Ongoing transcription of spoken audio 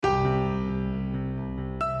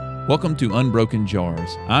Welcome to Unbroken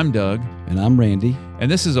Jars. I'm Doug. And I'm Randy.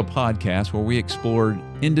 And this is a podcast where we explore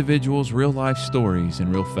individuals' real-life stories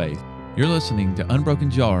and real faith. You're listening to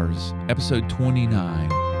Unbroken Jars, episode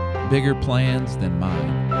 29, Bigger Plans Than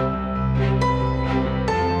Mine.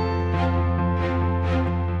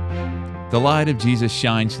 The light of Jesus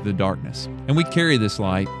shines through the darkness, and we carry this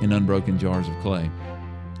light in unbroken jars of clay.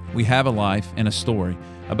 We have a life and a story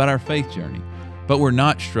about our faith journey, but we're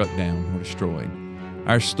not struck down or destroyed.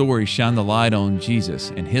 Our stories shine the light on Jesus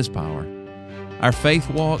and His power. Our faith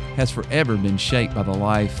walk has forever been shaped by the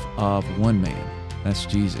life of one man. That's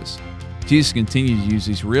Jesus. Jesus continues to use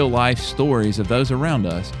these real-life stories of those around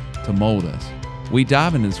us to mold us. We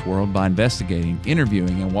dive into this world by investigating,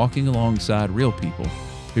 interviewing, and walking alongside real people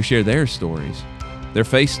who share their stories, their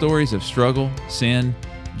faith stories of struggle, sin,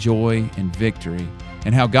 joy, and victory,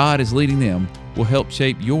 and how God is leading them will help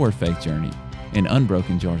shape your faith journey in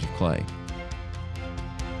unbroken jars of clay.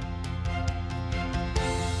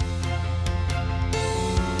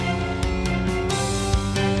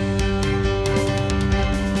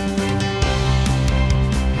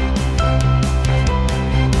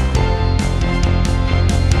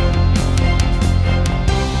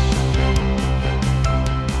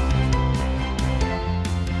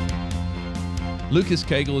 Lucas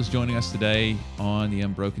Cagle is joining us today on the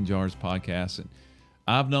Unbroken Jars podcast. And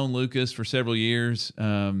I've known Lucas for several years.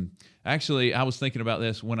 Actually, I was thinking about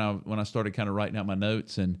this when I started kind of writing out my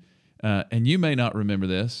notes, and you may not remember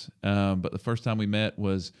this, but the first time we met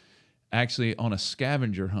was actually on a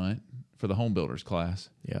scavenger hunt for the home builders class.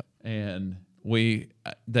 Yeah, and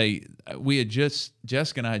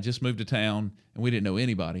Jessica and I had just moved to town, and we didn't know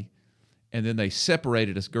anybody. And then they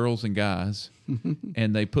separated us, girls and guys,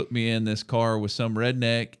 and they put me in this car with some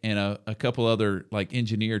redneck and a couple other like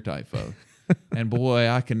engineer type folk. And boy,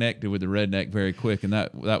 I connected with the redneck very quick, and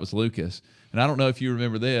that was Lucas. And I don't know if you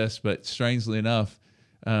remember this, but strangely enough,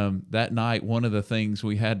 that night one of the things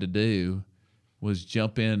we had to do was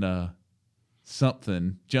jump in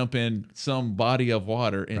some body of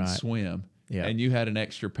water and swim. Yeah. And you had an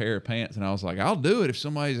extra pair of pants, and I was like, I'll do it if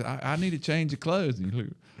I need to change the clothes. And you're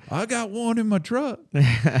like, I got one in my truck.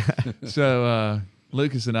 So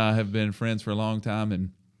Lucas and I have been friends for a long time,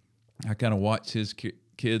 and I kind of watched his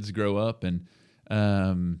kids grow up, and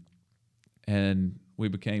we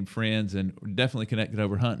became friends, and definitely connected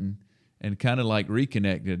over hunting, and kind of like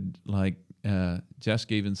reconnected. Like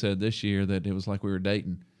Jessica even said this year that it was like we were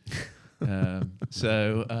dating.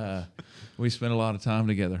 So we spent a lot of time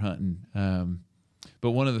together hunting.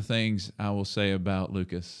 But one of the things I will say about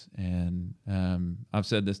Lucas, and I've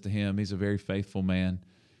said this to him, he's a very faithful man.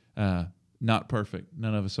 Not perfect,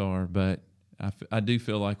 none of us are, but I do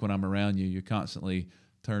feel like when I'm around you, you constantly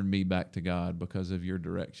turn me back to God because of your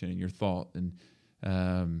direction and your thought.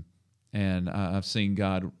 And I've seen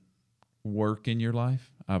God work in your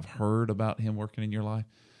life. I've heard about Him working in your life,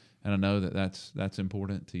 and I know that that's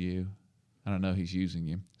important to you. And I know He's using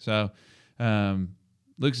you. So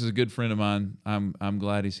Lucas is a good friend of mine. I'm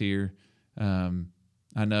glad he's here.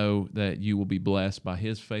 I know that you will be blessed by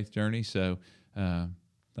his faith journey. So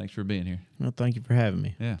thanks for being here. Well, thank you for having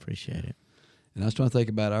me. Yeah. Appreciate it. and I was trying to think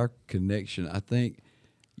about our connection. I think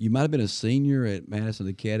you might have been a senior at Madison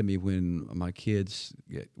Academy when my kids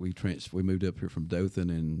we moved up here from Dothan,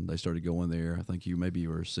 and they started going there. I think you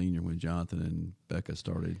were a senior when Jonathan and Becca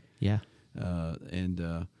started. Yeah.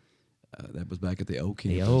 That was back at the old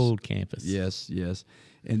campus. The old campus. Yes.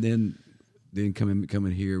 And then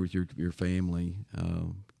coming here with your family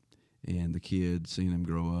and the kids, seeing them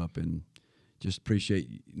grow up, and just appreciate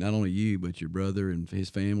not only you but your brother and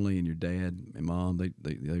his family and your dad and mom. They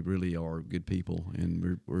really are good people,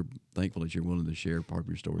 and we're thankful that you're willing to share part of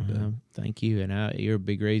your story today. Thank you, and you're a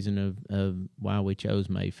big reason of why we chose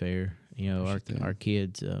Mayfair. You know, our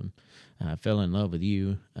kids fell in love with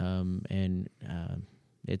you, and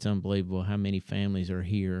it's unbelievable how many families are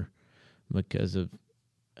here because of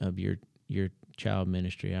your child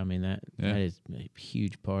ministry. I mean, that is a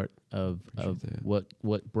huge part of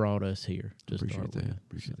what brought us here to start with.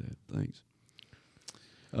 Appreciate that. Thanks.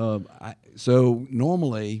 So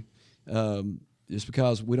normally, just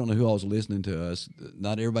because we don't know who all's listening to us,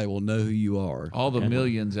 not everybody will know who you are. All the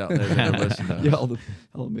millions out there that are listening to us. Yeah, all the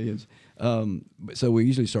millions. So we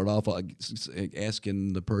usually start off like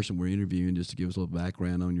asking the person we're interviewing just to give us a little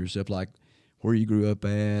background on yourself, like where you grew up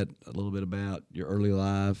at, a little bit about your early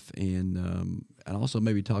life, and also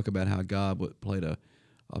maybe talk about how God played a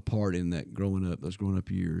part in that those growing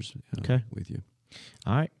up years with you.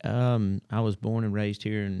 All right. I was born and raised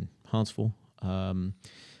here in Huntsville.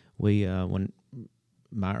 When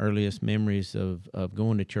my earliest memories of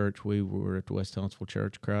going to church, we were at the West Huntsville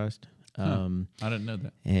Church of Christ. I didn't know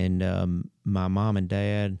that. And my mom and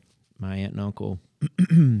dad, my aunt and uncle,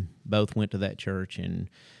 both went to that church. And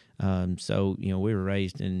so, we were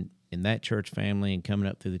raised in that church family and coming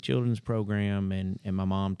up through the children's program. And my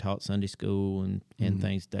mom taught Sunday school and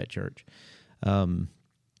things at that church.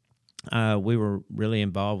 We were really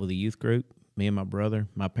involved with the youth group, me and my brother.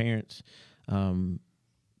 My parents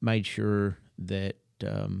made sure that,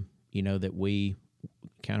 that we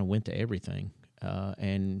kind of went to everything.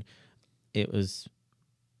 And it was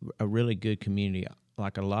a really good community.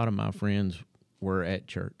 Like a lot of my friends were at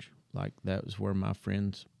church. Like that was where my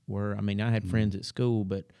friends were. I mean, I had friends at school,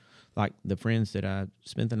 but like the friends that I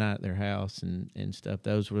spent the night at their house and stuff,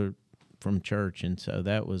 those were from church. And so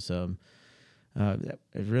that was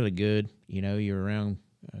really good. You're around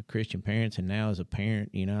Christian parents, and now as a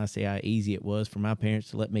parent, I see how easy it was for my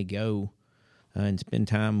parents to let me go and spend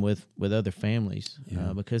time with other families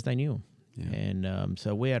because they knew them. Yeah. And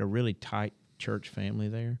so we had a really tight church family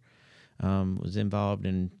there. Was involved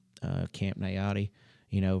in Camp Naote,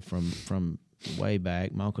 from way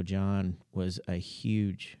back. My Uncle John was a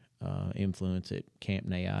huge influence at Camp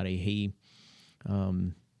Naote. He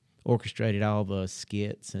orchestrated all the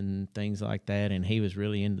skits and things like that, and he was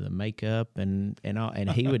really into the makeup and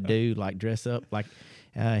he would do like dress up like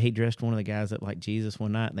he dressed one of the guys up like Jesus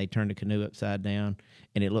one night, and they turned the canoe upside down,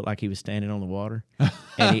 and it looked like he was standing on the water,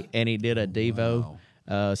 and he did a Devo. Wow.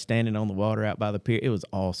 Standing on the water out by the pier. It was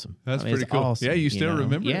awesome. That's pretty cool. Awesome, yeah, you still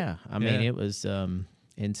remember it? Yeah. I mean, it was, and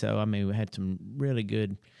so, we had some really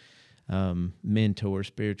good mentors,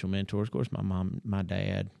 spiritual mentors. Of course, my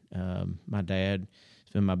dad has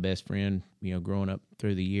been my best friend, growing up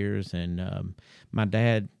through the years. And my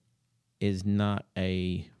dad is not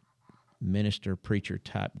a minister, preacher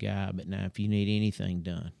type guy, but now if you need anything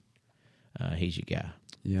done, he's your guy.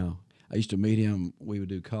 Yeah. I used to meet him. We would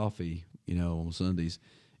do coffee, on Sundays,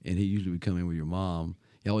 and he usually would come in with your mom.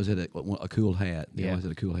 He always had a cool hat. He always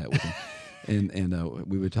had a cool hat with him. and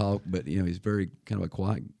we would talk, but, he's very kind of a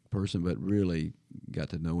quiet person, but really got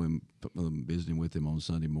to know him, visiting with him on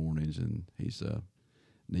Sunday mornings, and he's a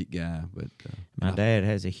neat guy. But my dad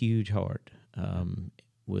has a huge heart,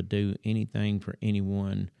 would do anything for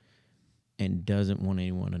anyone, and doesn't want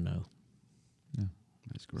anyone to know. Yeah,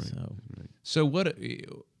 that's great.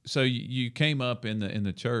 So you came up in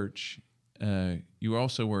the church. You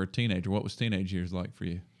also were a teenager. What was teenage years like for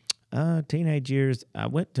you? Teenage years, I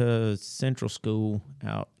went to Central School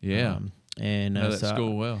out. Yeah, and know that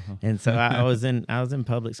school well. Huh? And so I was in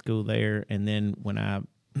public school there. And then when I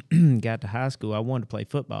got to high school, I wanted to play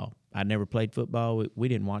football. I never played football. We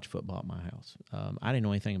didn't watch football at my house. I didn't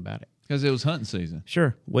know anything about it because it was hunting season.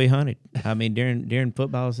 Sure, we hunted. I mean, during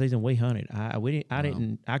football season, we hunted. I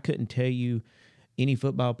couldn't tell you any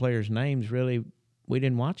football players' names really. We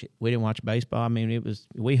didn't watch it. We didn't watch baseball. I mean,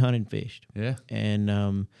 we hunted and fished. Yeah.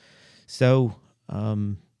 And so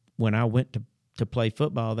when I went to play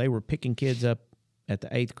football, they were picking kids up at the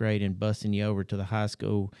 8th grade and busing you over to the high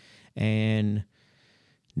school, and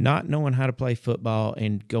not knowing how to play football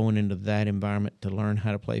and going into that environment to learn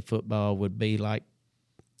how to play football would be like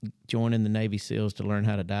joining the Navy SEALs to learn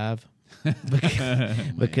how to dive.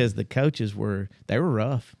 because the coaches were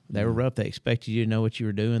rough. They were rough. They expected you to know what you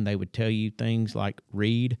were doing. They would tell you things like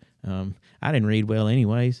read. I didn't read well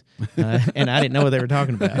anyways, and I didn't know what they were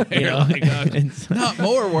talking about. So, not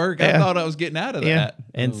more work. I thought I was getting out of that. Yeah.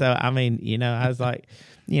 And so, I was like,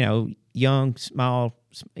 young, small,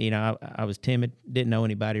 I was timid, didn't know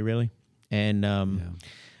anybody really. And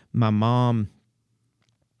my mom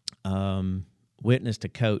witnessed a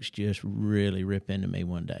coach just really rip into me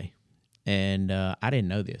one day. And I didn't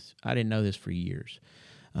know this. I didn't know this for years.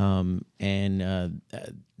 And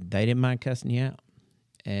they didn't mind cussing you out.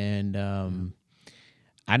 And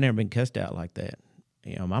I'd never been cussed out like that.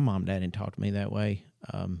 My mom and dad didn't talk to me that way.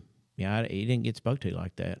 He didn't get spoke to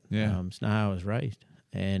like that. Yeah. It's not how I was raised.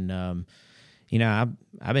 And,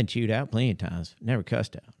 I've been chewed out plenty of times, never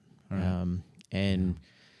cussed out. Right.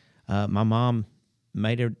 My mom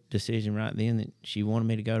made a decision right then that she wanted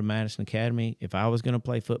me to go to Madison Academy. If I was going to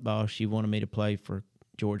play football, she wanted me to play for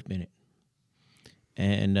George Bennett.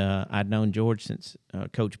 And I'd known George since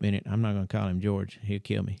Coach Bennett. I'm not going to call him George. He'll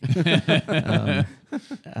kill me.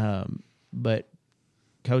 But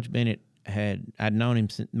Coach Bennett I'd known him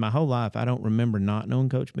since my whole life. I don't remember not knowing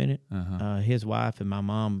Coach Bennett. His wife and my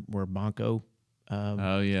mom were Bonko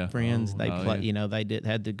friends. They they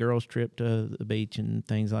had the girls' trip to the beach and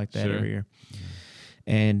things like that every year. Yeah.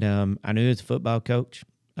 And I knew he was a football coach,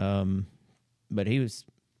 but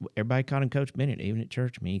everybody called him Coach Bennett, even at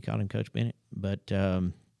church. He called him Coach Bennett. But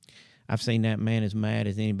I've seen that man as mad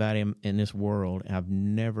as anybody in this world. I've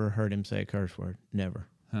never heard him say a curse word, never.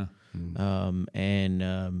 Huh.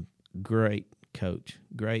 and great coach,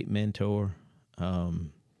 great mentor. Well,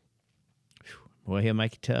 he'll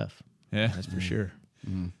make you tough. Yeah. That's for sure.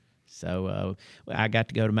 So I got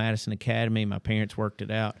to go to Madison Academy. My parents worked it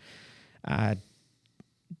out. I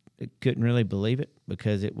couldn't really believe it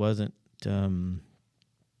because it wasn't, my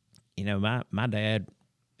dad,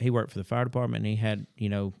 he worked for the fire department and he had,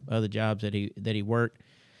 other jobs that he worked.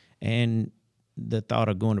 And the thought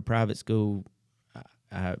of going to private school,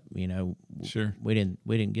 Sure. we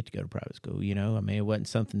didn't get to go to private school, I mean, it wasn't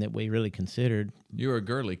something that we really considered. You were a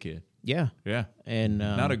girly kid. Yeah. Yeah. And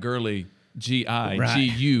Not a girly G-I, Right.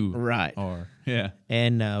 G-U. Right. Or, yeah.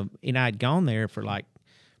 And I'd gone there for like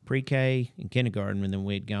pre-K and kindergarten, and then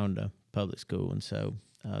we'd gone to public school, and so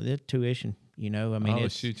the tuition, I mean, Oh,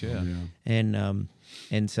 it's, shoot, yeah.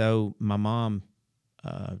 and so my mom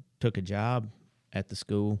took a job at the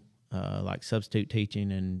school, like substitute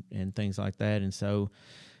teaching and things like that, and so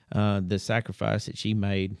the sacrifice that she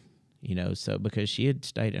made, so because she had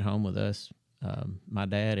stayed at home with us. My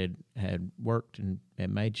dad had worked and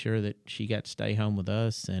made sure that she got to stay home with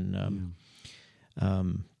us, and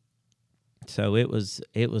so it was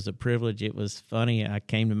a privilege. It was funny. I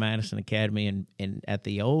came to Madison Academy, and at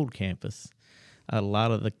the old campus, a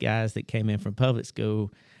lot of the guys that came in from public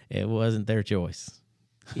school, it wasn't their choice,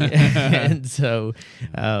 and so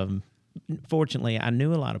fortunately, I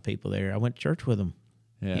knew a lot of people there. I went to church with them.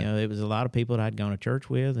 Yeah. It was a lot of people that I'd gone to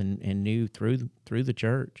church with and knew through the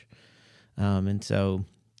church. And so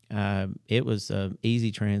it was an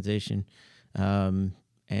easy transition. And,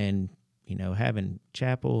 having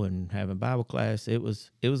chapel and having Bible class, it was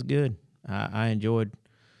good. I enjoyed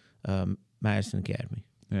Madison Academy.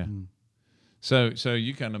 Yeah. So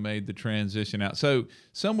you kind of made the transition out. So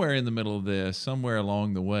somewhere in the middle of this, somewhere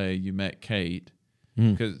along the way, you met Kate.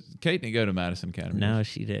 Because Kate didn't go to Madison Academy. No,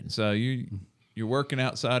 she didn't. So you're working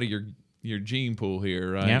outside of your gene pool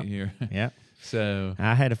here, right? Yep. So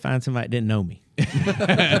I had to find somebody that didn't know me. so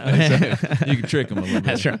you could trick them a little bit.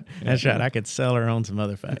 That's right. That's right. I could sell her on some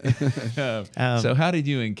other facts. So how did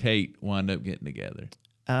you and Kate wind up getting together?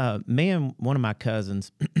 Me and one of my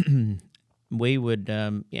cousins, we would,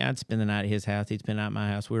 I'd spend the night at his house. He'd spend the night at my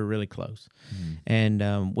house. We were really close.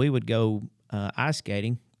 And we would go ice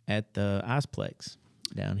skating at the Iceplex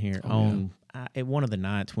down here at one of the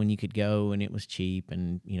nights when you could go and it was cheap,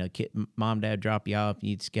 and mom, dad drop you off,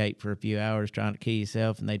 you'd skate for a few hours trying to kill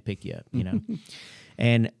yourself, and they'd pick you up,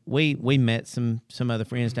 And we met some other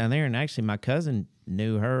friends down there, and actually my cousin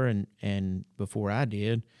knew her and before I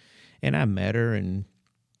did, and I met her, and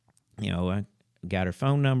I got her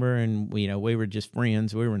phone number, and we were just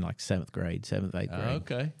friends. We were in like 7th, 8th grade.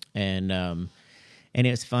 Okay. And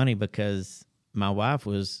it was funny because my wife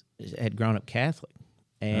had grown up Catholic.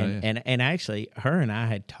 And actually, her and I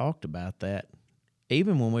had talked about that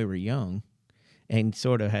even when we were young, and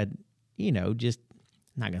sort of had, just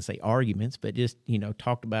not going to say arguments, but just,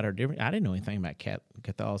 talked about our different. I didn't know anything about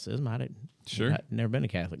Catholicism. I'd never been to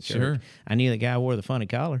Catholic church. Sure. I knew the guy wore the funny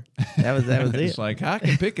collar. That was it. It's like, I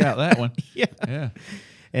can pick out that one. Yeah.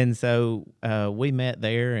 And so we met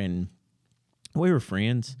there, and we were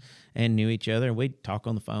friends and knew each other, and we'd talk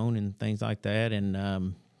on the phone and things like that.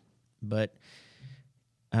 And but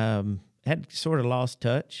had sort of lost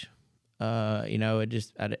touch. It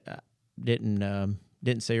just I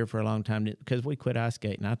didn't see her for a long time because we quit ice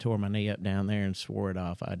skating. I tore my knee up down there and swore it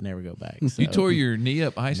off. I'd never go back. So, You tore your knee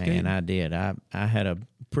up ice skating? Man, I did. I had a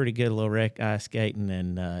pretty good little wreck ice skating,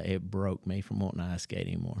 and it broke me from wanting to ice skate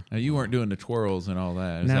anymore. Now, you weren't doing the twirls and all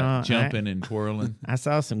that. Is No, that jumping and twirling? I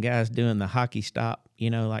saw some guys doing the hockey stop,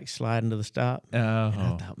 like sliding to the stop. Oh. And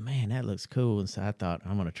I thought, man, that looks cool. And so I thought,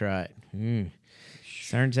 I'm going to try it.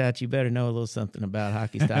 Turns out you better know a little something about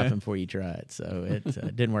hockey stopping before you try it. So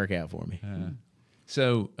it didn't work out for me.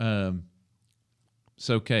 So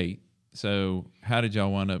Kate, how did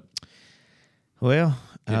y'all wind up Well,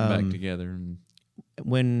 getting back together? And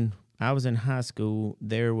when I was in high school,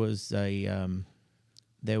 there was a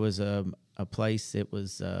place that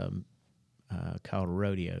was called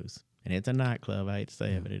Rodeos. And it's a nightclub. I hate to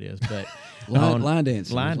say it, but it is. But line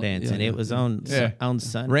dancing. Line dancing. It was on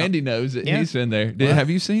Sunday. Randy knows it. Yeah. He's been there. Have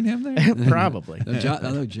you seen him there? Probably. I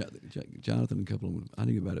know Jonathan and a couple of them. I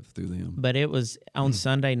knew about it through them. But it was on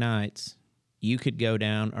Sunday nights. You could go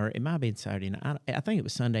down, or it might have been Saturday night. I think it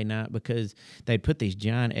was Sunday night because they'd put these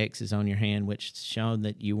giant X's on your hand, which showed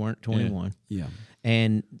that you weren't 21. Yeah.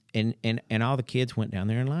 And all the kids went down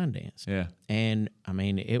there and line danced. Yeah. And I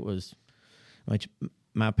mean, it was, which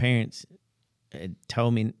my parents had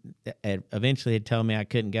told me, eventually had told me I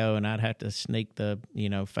couldn't go, and I'd have to sneak the,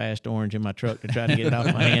 Fast Orange in my truck to try to get it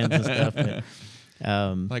off my hands and stuff.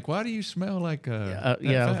 Like, why do you smell like yeah,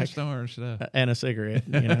 Fast Orange stuff? and a cigarette,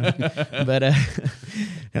 you know. But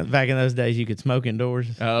back in those days, you could smoke indoors.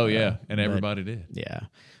 Oh yeah, and everybody did. Yeah.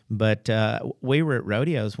 But we were at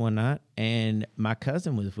rodeos one night, and my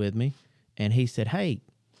cousin was with me, and he said, "Hey,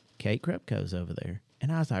 Kate Krupko's over there."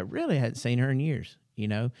 And I was like, really? I hadn't seen her in years, you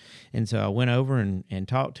know? And so I went over and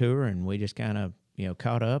talked to her, and we just kind of, you know,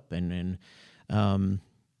 caught up. And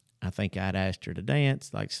I think I'd asked her to dance,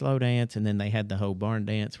 like slow dance, and then they had the whole barn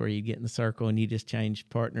dance where you get in the circle and you just change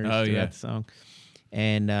partners throughout the song.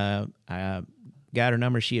 And I got her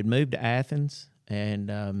number. She had moved to Athens,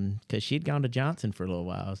 and because she'd gone to Johnson for a little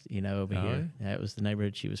while, you know, over here. Yeah. That was the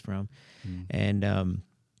neighborhood she was from. And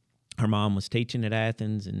her mom was teaching at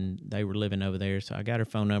Athens, and they were living over there. So I got her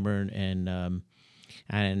phone number, and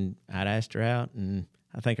I'd asked her out, and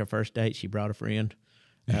I think our first date, she brought a friend.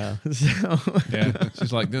 Yeah,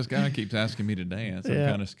 she's like, this guy keeps asking me to dance. I'm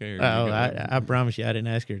kind of scared. Oh, I promise you, I didn't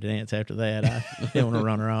ask her to dance after that. I didn't want to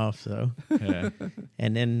run her off. So,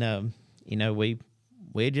 and then you know, we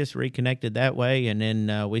just reconnected that way, and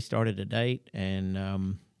then we started a date. And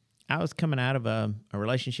I was coming out of a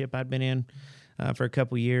relationship I'd been in for a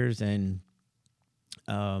couple years, and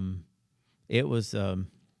it was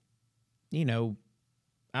you know,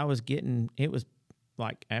 it was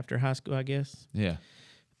like after high school, I guess. Yeah.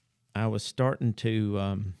 I was starting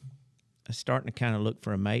to kind of look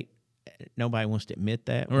for a mate. Nobody wants to admit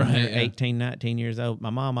that. When they're 18, 19 years old. My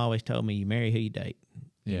mom always told me, you marry who you date,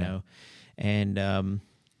 you know? And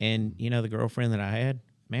you know, the girlfriend that I had,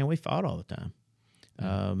 man, we fought all the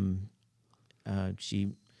time.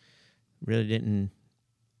 She really didn't,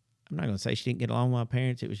 I'm not going to say she didn't get along with my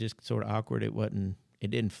parents. It was just sort of awkward. It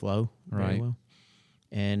didn't flow very well.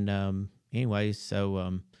 And anyways,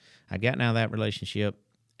 so I got out of that relationship,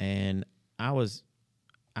 and I was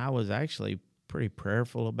actually pretty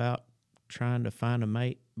prayerful about trying to find a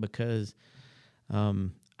mate because I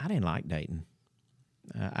didn't like dating.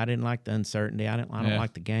 I didn't like the uncertainty. I don't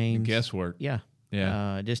like the games. Guesswork. Yeah.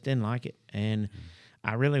 I just didn't like it, and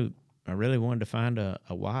I really wanted to find a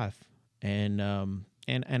wife. And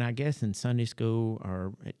I guess in Sunday school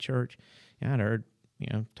or at church, I'd heard, you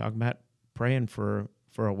know, talk about praying for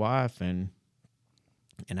a wife, and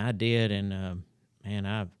I did, and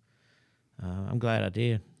man, I'm glad I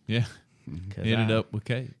did. Yeah, ended up with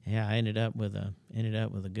Kate. Yeah, I ended up with a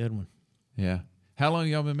good one. Yeah. How long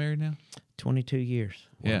y'all been married now? 22 years.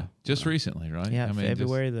 Wow. Yeah, just recently, right? Yeah,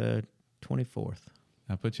 February the 24th.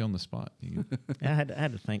 I put you on the spot. I had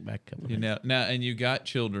to think back a couple of days. Now, and you got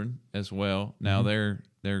children as well. Now they're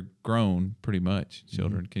grown pretty much.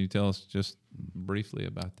 Children. Can you tell us just briefly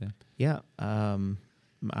about them? Yeah.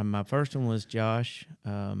 My first one was Josh.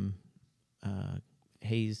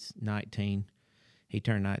 He's 19. He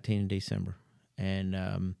turned 19 in December.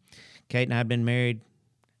 And Kate and I had been married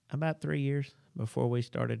about 3 years before we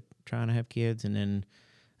started trying to have kids. And then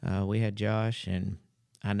we had Josh, and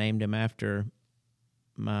I named him after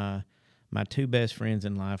my two best friends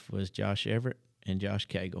in life was Josh Everett and Josh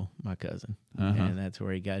Cagle, my cousin. And that's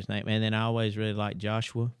where he got his name. And then I always really liked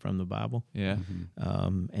Joshua from the Bible. Yeah.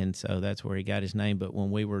 And so that's where he got his name. But when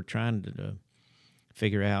we were trying to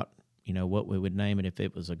figure out, you know, what we would name it if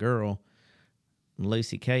it was a girl,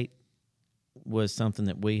 Lucy Kate was something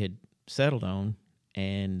that we had settled on.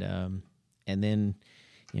 And then,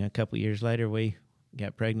 you know, a couple of years later, we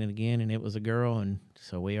got pregnant again, and it was a girl. And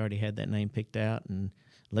so we already had that name picked out. And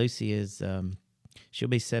Lucy is, she'll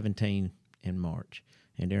be 17 in March,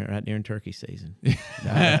 and right during turkey season.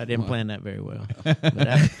 I didn't plan that very well.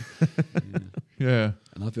 But yeah.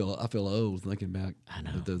 And I feel old thinking about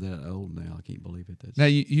that they're that old now. I can't believe it. Now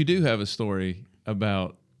you do have a story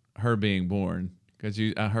about her being born, because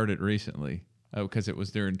I heard it recently. Oh, because it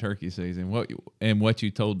was during turkey season. What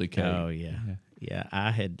you told the Kate? Oh yeah. I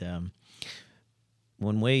had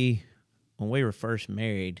when we were first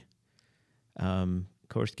married.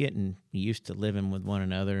 Of course, getting used to living with one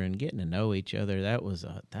another and getting to know each other, that was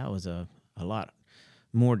a lot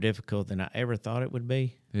more difficult than I ever thought it would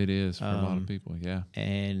be. It is for a lot of people, yeah.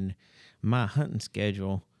 And my hunting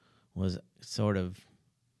schedule was sort of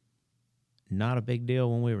not a big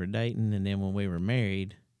deal when we were dating, and then when we were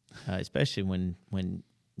married, especially when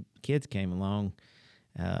kids came along,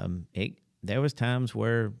 there was times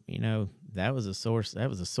where, you know, that was a sore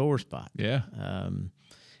spot. Yeah.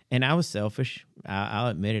 And I was selfish. I'll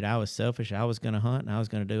admit it. I was selfish. I was going to hunt, and I was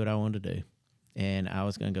going to do what I wanted to do. And I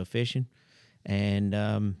was going to go fishing. And,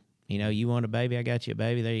 you know, you want a baby? I got you a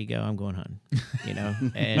baby. There you go. I'm going hunting, you know.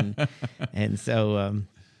 and so,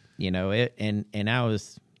 you know,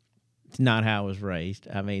 it's not how I was raised.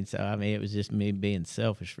 I mean, it was just me being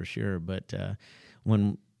selfish for sure. But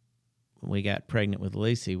when we got pregnant with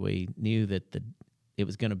Lucy, we knew that it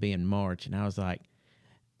was going to be in March, and I was like,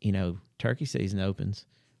 turkey season opens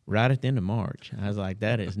right at the end of March. I was like,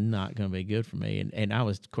 that is not going to be good for me. And I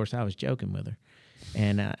was joking with her.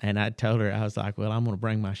 And I told her, I was like, well, I'm going to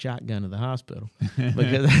bring my shotgun to the hospital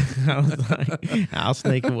because I was like, I'll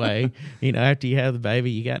sneak away. After you have the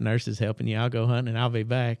baby, you got nurses helping you. I'll go hunting and I'll be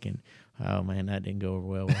back. And oh man, that didn't go over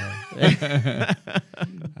well with her.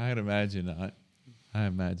 I'd imagine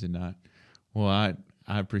not. Well,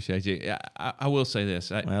 I appreciate you. I will say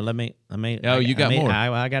this. Let me. Oh, you got more.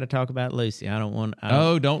 I got to talk about Lucy.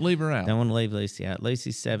 Don't leave her out. Don't want to leave Lucy out.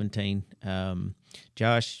 Lucy's 17.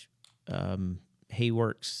 Josh, he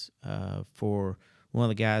works for one of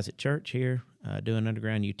the guys at church here, doing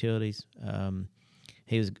underground utilities.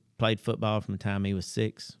 He played football from the time he was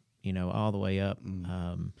 6, all the way up.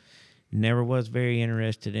 Never was very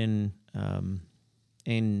interested in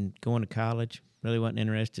going to college. Really wasn't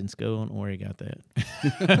interested in school. I don't know where he got that.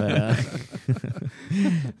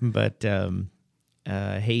 But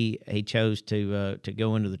he chose to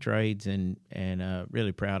go into the trades, and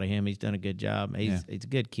really proud of him. He's done a good job. He's a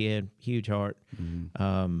good kid, huge heart.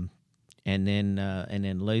 Mm-hmm. And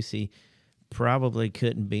then Lucy probably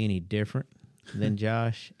couldn't be any different than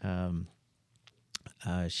Josh.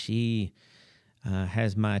 She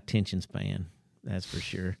has my attention span, that's for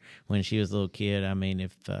sure. When she was a little kid, I mean,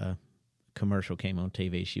 if commercial came on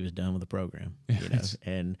TV, she was done with the program.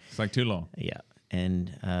 And it's like too long. Yeah.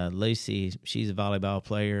 And Lucy, she's a volleyball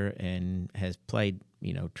player and has played,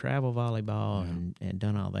 travel volleyball and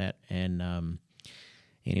done all that. And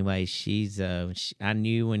anyway, I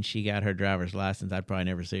knew when she got her driver's license, I'd probably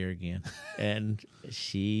never see her again. And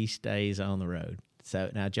she stays on the road. So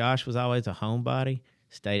now Josh was always a homebody,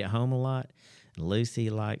 stayed at home a lot. Lucy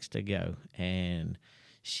likes to go, and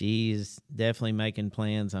she's definitely making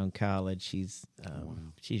plans on college. She's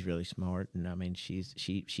really smart, and I mean she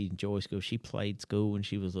enjoys school. She played school when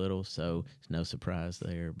she was little, so it's no surprise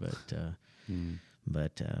there. But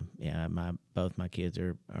both my kids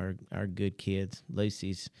are good kids.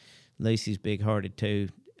 Lucy's big hearted too.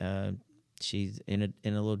 She's in a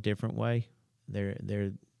little different way.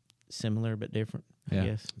 They're similar but different, I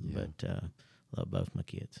guess. Yeah. But love both my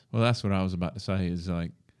kids. Well, that's what I was about to say. Is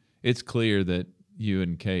like it's clear that you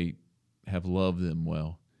and Kate have loved them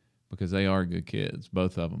well because they are good kids,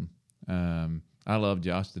 both of them. I love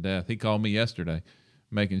Josh to death. He called me yesterday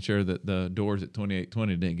making sure that the doors at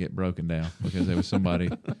 2820 didn't get broken down because there was somebody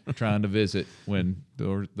trying to visit when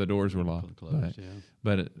the doors were locked. Closed,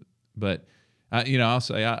 but I'll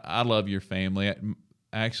say I love your family.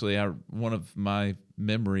 Actually, one of my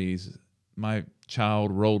memories, my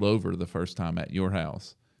child rolled over the first time at your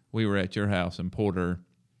house. We were at your house and Porter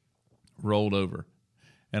rolled over.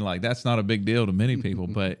 And that's not a big deal to many people,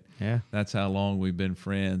 but that's how long we've been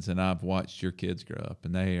friends. And I've watched your kids grow up,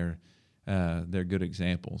 and they're good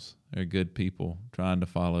examples. They're good people trying to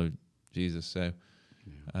follow Jesus. So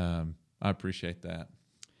I appreciate that.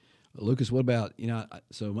 Lucas, what about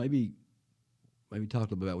so maybe talk a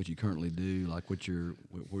little bit about what you currently do, like what your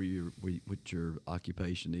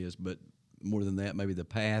occupation is, but more than that, maybe the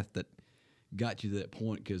path that got you to that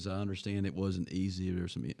point, because I understand it wasn't easy. There were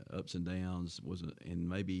some ups and downs, and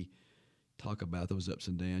maybe talk about those ups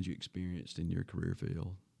and downs you experienced in your career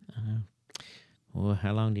field. Well,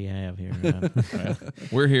 how long do you have here?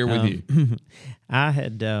 We're here with you. I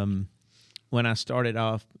had when I started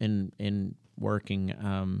off in working,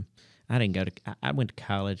 I didn't go to. I went to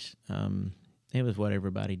college. It was what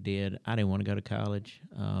everybody did. I didn't want to go to college.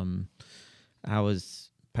 I was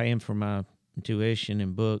paying for my tuition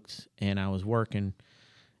and books, and I was working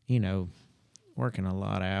a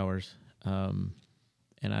lot of hours. And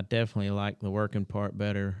I definitely liked the working part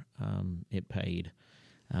better. It paid.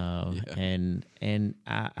 And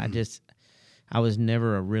I was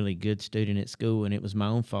never a really good student at school, and it was my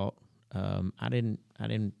own fault. I didn't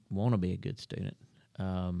want to be a good student.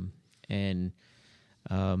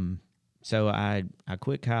 So I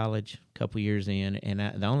quit college a couple years in,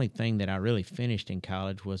 and the only thing that I really finished in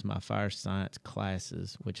college was my fire science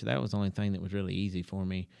classes, which that was the only thing that was really easy for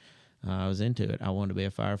me. I was into it. I wanted to be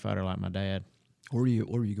a firefighter like my dad. Where were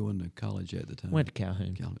you going to college at the time? Went to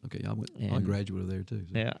Calhoun. Okay, I graduated there too.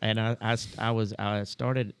 So. Yeah, and I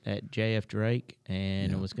started at J.F. Drake,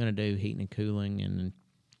 and I was going to do heating and cooling, and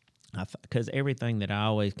because everything that I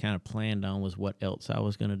always kind of planned on was what else I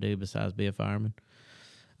was going to do besides be a fireman.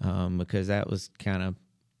 Because that was kind of,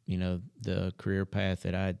 the career path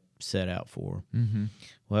that I set out for. Mm-hmm.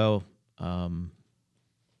 Well,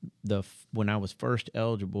 when I was first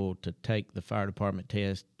eligible to take the fire department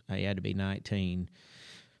test, I had to be 19.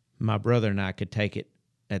 My brother and I could take it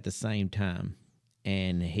at the same time,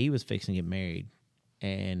 and he was fixing to get married,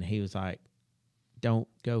 and he was like, "Don't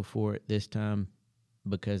go for it this time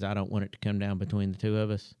because I don't want it to come down between the two of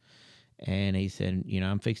us." And he said,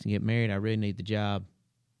 "I'm fixing to get married. I really need the job.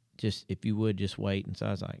 Just if you would, just wait." And so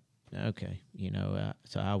I was like, "Okay,"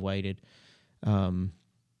 so I waited, and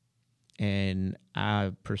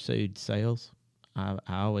I pursued sales. I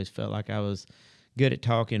always felt like I was good at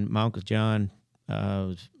talking. My Uncle John,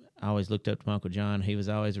 I always looked up to my Uncle John. He was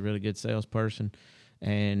always a really good salesperson,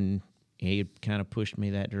 and he kind of pushed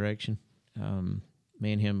me that direction.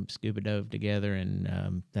 Me and him scuba dove together,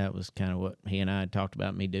 and that was kind of what he and I had talked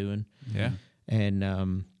about me doing. Yeah.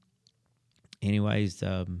 And anyways,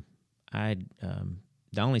 I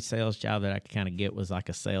the only sales job that I could kind of get was like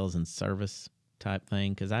a sales and service type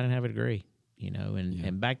thing because I didn't have a degree,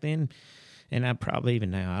 and back then, and I probably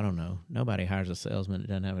even now, I don't know, nobody hires a salesman that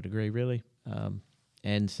doesn't have a degree really.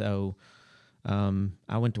 And so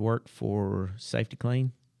I went to work for Safety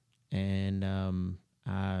Clean, and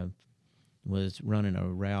I was running a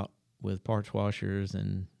route with parts washers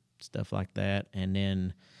and stuff like that. And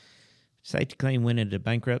then Safety Clean went into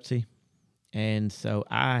bankruptcy, and so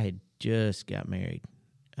I had just got married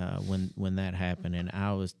when that happened, and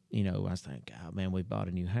I was thinking, "God, man, we bought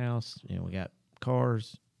a new house, we got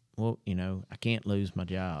cars. Well, I can't lose my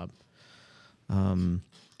job."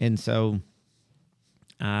 And so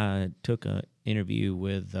I took an interview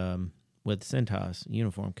with Cintas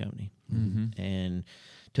Uniform Company, and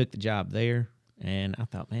took the job there. And I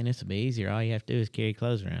thought, man, this will be easier. All you have to do is carry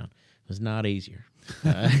clothes around. It was not easier.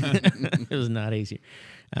 It was not easier.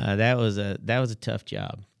 That was a tough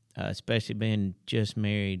job, especially being just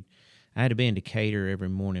married. I had to be in Decatur every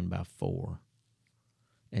morning by 4,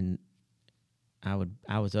 and I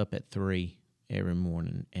was up at 3 every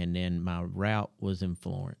morning, and then my route was in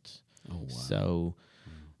Florence. Oh, wow. So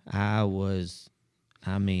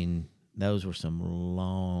those were some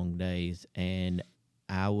long days, and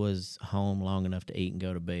I was home long enough to eat and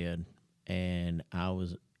go to bed, and I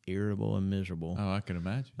was irritable and miserable. Oh, I can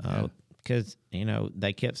imagine. Because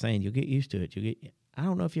they kept saying you'll get used to it. I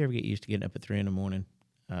don't know if you ever get used to getting up at 3 a.m.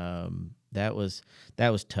 That was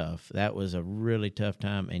tough. That was a really tough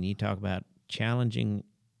time. And you talk about challenging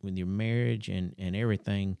with your marriage and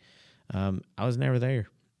everything. I was never there,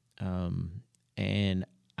 and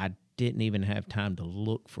I didn't even have time to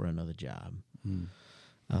look for another job.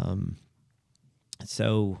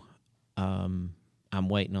 So I'm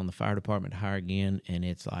waiting on the fire department to hire again, and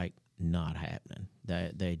it's like not happening.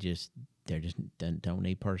 They just don't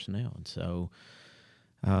need personnel. And so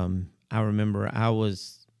I remember I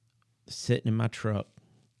was sitting in my truck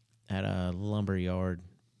at a lumber yard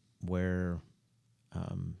where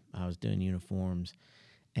I was doing uniforms,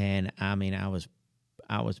 and I was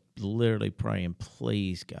literally praying,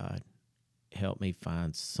 "Please, God, help me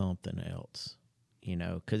find something else,"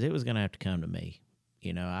 because it was going to have to come to me.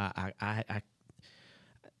 I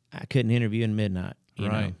couldn't interview in midnight,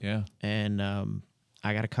 Right, yeah. And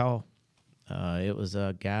I got a call. It was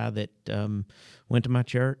a guy that went to my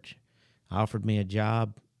church, offered me a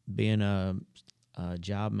job being a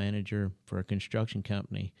job manager for a construction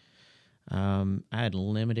company. I had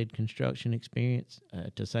limited construction experience,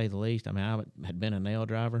 to say the least. I mean, I had been a nail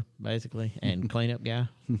driver, basically, and cleanup guy.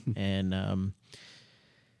 And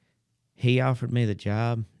he offered me the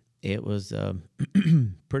job. It was a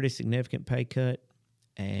pretty significant pay cut,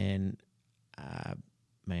 and I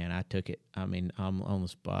took it. I mean, I'm on the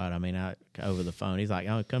spot. I mean, over the phone. He's like,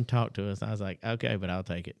 "Oh, come talk to us." I was like, "Okay, but I'll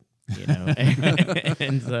take it."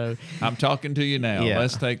 And so I'm talking to you now. Yeah.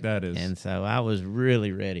 Let's take that as. And so I was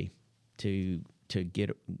really ready to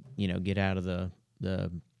get out of the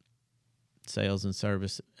sales and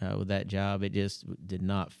service with that job. It just did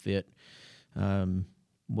not fit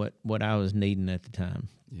what I was needing at the time.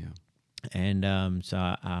 Yeah. And so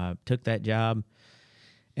I took that job,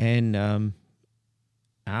 and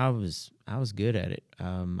I was good at it.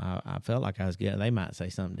 I felt like I was good. They might say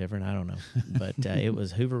something different. I don't know, but it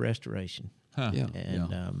was Hoover Restoration. Huh. Yeah. And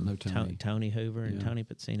No Tony. Tony Hoover and Yeah. Tony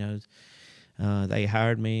Pacino's. They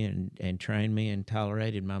hired me and trained me and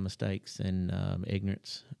tolerated my mistakes and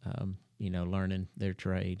ignorance, learning their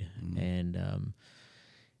trade. And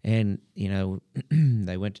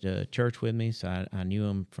they went to church with me, so I knew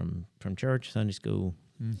them from church, Sunday school.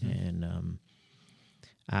 And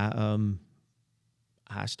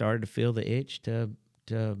I started to feel the itch to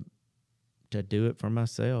do it for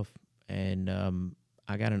myself. And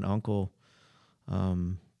I got an uncle,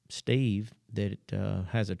 Steve, that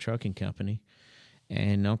has a trucking company,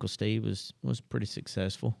 and Uncle Steve was pretty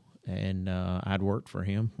successful, and I'd worked for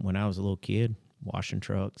him when I was a little kid, washing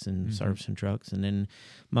trucks and servicing trucks. And then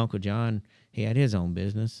my Uncle John, he had his own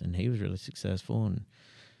business, and he was really successful. And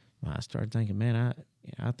I started thinking, man,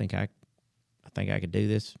 I think I could do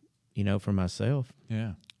this, for myself.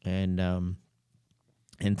 Yeah. And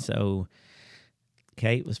so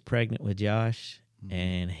Kate was pregnant with Josh,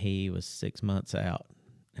 and he was 6 months out,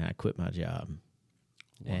 and I quit my job.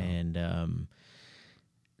 Wow. And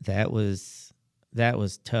that was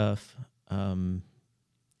tough.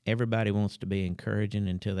 Everybody wants to be encouraging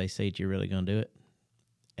until they see that you're really going to do it.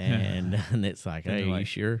 And it's like, hey, are you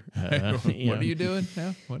sure? What are you doing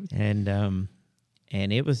now?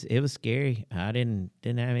 And it was scary. I didn't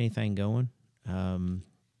have anything going, and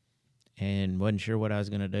wasn't sure what I was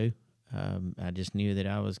going to do. I just knew that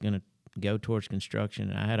I was going to go towards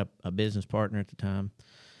construction. I had a business partner at the time,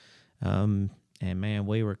 and man,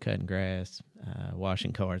 we were cutting grass,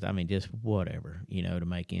 washing cars. I mean, just whatever, to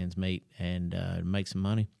make ends meet and make some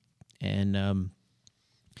money. And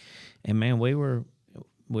man, we were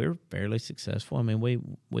fairly successful. I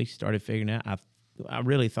mean, we started figuring out. I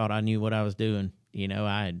really thought I knew what I was doing.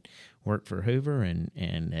 I had worked for Hoover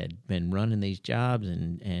and had been running these jobs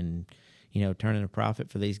and turning a profit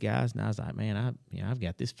for these guys. And I was like, man, I've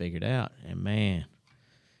got this figured out. And man,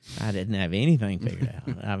 I didn't have anything figured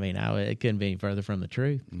out. I mean, it couldn't be any further from the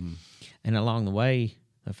truth. Mm. And along the way,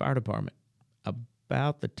 the fire department,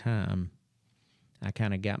 about the time I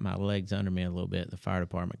kind of got my legs under me a little bit, the fire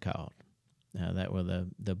department called. That where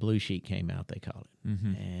the blue sheet came out, they called it.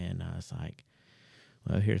 Mm-hmm. And I was like,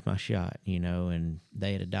 well, here's my shot, and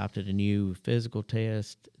they had adopted a new physical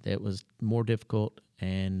test that was more difficult,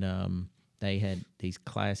 and they had these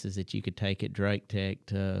classes that you could take at Drake Tech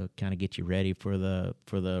to kind of get you ready for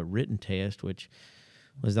the written test, which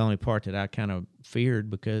was the only part that I kind of feared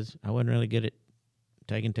because I wasn't really good at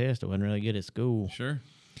taking tests. I wasn't really good at school. Sure.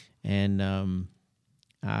 And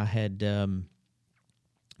I had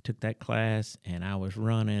took that class, and I was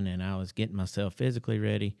running, and I was getting myself physically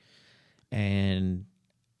ready, and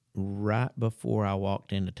right before I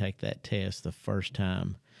walked in to take that test the first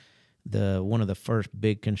time, one of the first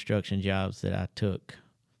big construction jobs that I took,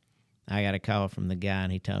 I got a call from the guy,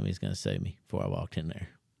 and he told me he's going to sue me before I walked in there.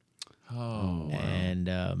 Oh,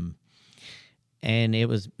 wow. And it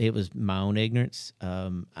was my own ignorance.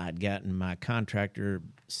 I'd gotten my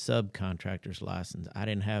subcontractor's license. I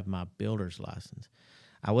didn't have my builder's license.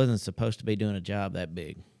 I wasn't supposed to be doing a job that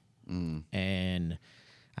big, and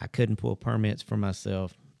I couldn't pull permits for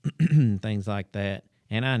myself, things like that,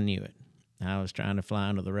 and I knew it. I was trying to fly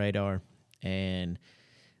under the radar, and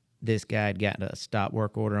this guy had gotten a stop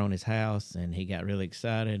work order on his house, and he got really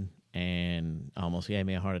excited and almost gave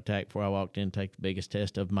me a heart attack before I walked in to take the biggest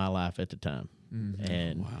test of my life at the time. Mm-hmm.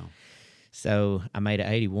 And wow. So I made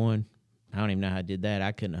an 81. I don't even know how I did that.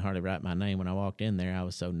 I couldn't hardly write my name when I walked in there. I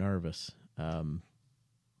was so nervous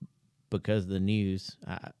because of the news.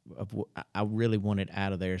 I really wanted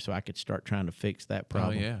out of there so I could start trying to fix that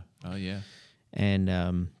problem. Oh, yeah.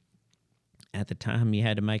 And at the time, you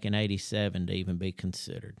had to make an 87 to even be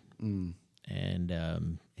considered. Mm. And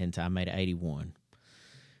so I made an 81.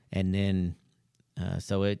 And then,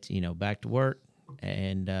 so it's, back to work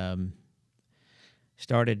and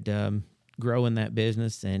started growing that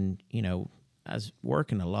business. And, I was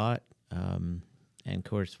working a lot. And, of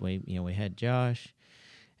course, we had Josh.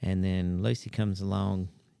 And then Lucy comes along.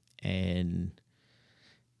 And,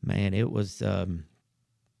 man, it was a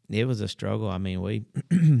struggle. I mean, we...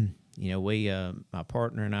 my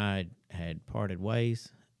partner and I had parted ways,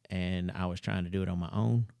 and I was trying to do it on my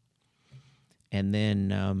own. And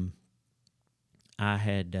then I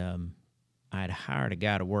had hired a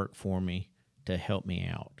guy to work for me to help me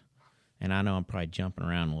out. And I know I'm probably jumping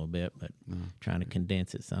around a little bit, but trying to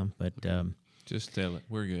condense it some. But just tell it.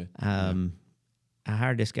 We're good. I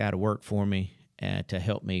hired this guy to work for me to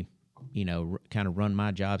help me, kind of run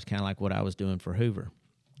my jobs, kind of like what I was doing for Hoover.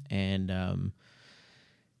 And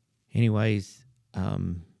anyways,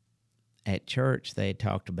 at church, they had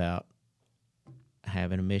talked about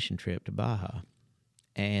having a mission trip to Baja.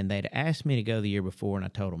 And they'd asked me to go the year before, and I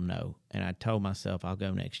told them no. And I told myself, I'll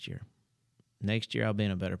go next year. Next year, I'll be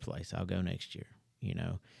in a better place. I'll go next year,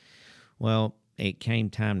 Well, it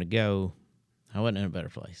came time to go. I wasn't in a better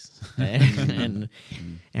place. and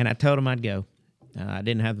I told them I'd go. I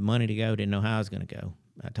didn't have the money to go, didn't know how I was going to go.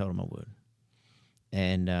 I told them I would.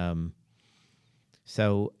 And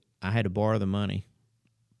so I had to borrow the money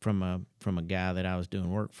from a guy that I was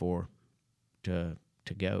doing work for to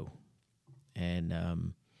go. And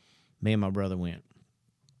me and my brother went.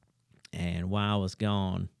 And while I was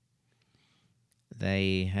gone,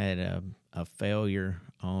 they had a failure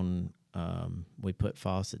on we put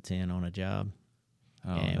faucets in on a job,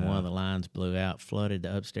 and one of the lines blew out, flooded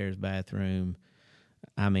the upstairs bathroom.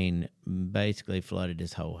 I mean, basically flooded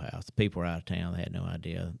this whole house. People were out of town; they had no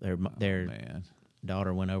idea. Their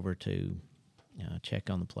daughter went over to check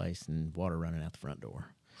on the place, and water running out the front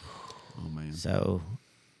door. Oh man! So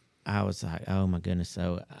I was like, "Oh my goodness!"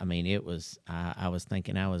 So I mean, it was. I was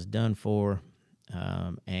thinking I was done for,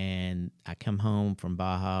 and I come home from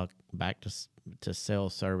Baja back to cell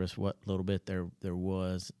service, what little bit there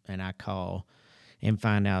was, and I call and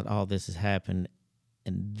find out all this has happened,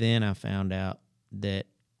 and then I found out that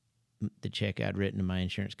the check I'd written to my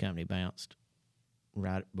insurance company bounced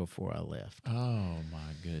right before I left. Oh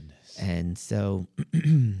my goodness! And so,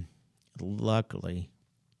 luckily,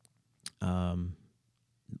 one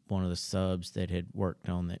of the subs that had worked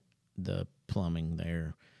on the plumbing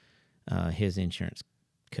there, his insurance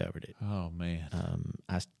covered it. Oh man!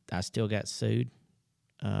 I still got sued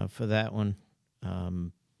for that one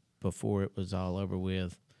before it was all over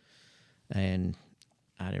with, and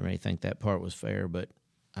I didn't really think that part was fair, but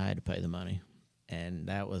I had to pay the money, and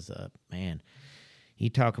that was man. You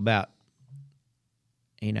talk about,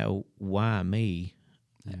 why me?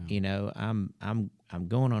 Yeah. I'm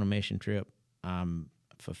going on a mission trip. I'm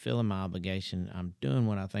fulfilling my obligation. I'm doing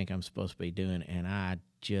what I think I'm supposed to be doing, and I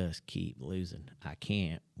just keep losing. I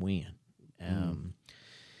can't win.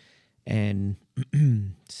 And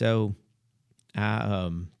so I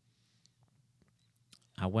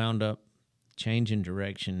wound up changing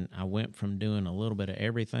direction. I went from doing a little bit of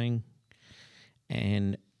everything,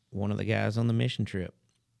 and one of the guys on the mission trip,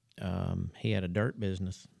 he had a dirt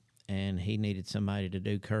business, and he needed somebody to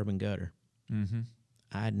do curb and gutter. Mm-hmm.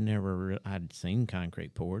 I'd seen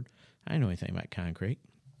concrete poured. I didn't know anything about concrete.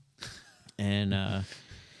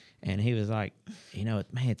 And he was like,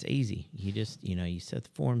 man, it's easy. You just, you set the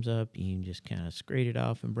forms up, you can just kind of screed it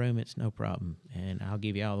off and broom it. It's no problem. And I'll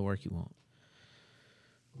give you all the work you want.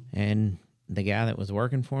 And the guy that was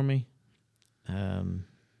working for me,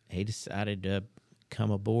 he decided to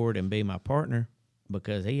come aboard and be my partner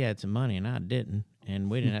because he had some money and I didn't. And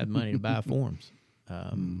we didn't have money to buy forms.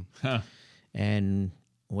 And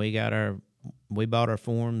we bought our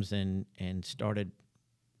forms and started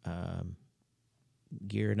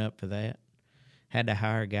gearing up for that. Had to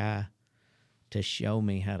hire a guy to show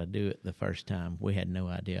me how to do it the first time. We had no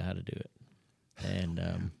idea how to do it.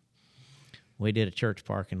 And we did a church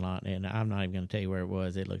parking lot, and I'm not even going to tell you where it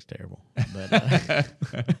was. It looks terrible.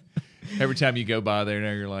 But every time you go by there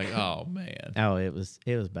now, you're like, oh man. Oh, it was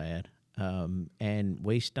bad. And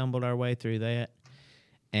we stumbled our way through that,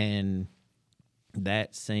 and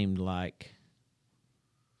that seemed like,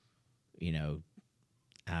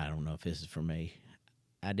 I don't know if this is for me.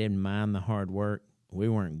 I didn't mind the hard work. We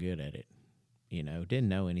weren't good at it. Didn't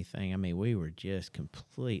know anything. I mean, we were just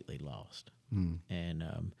completely lost. And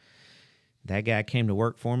that guy came to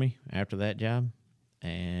work for me after that job,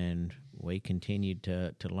 and we continued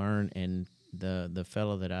to learn. And the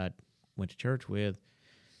fellow that I went to church with,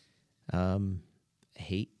 I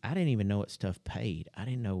didn't even know what stuff paid. I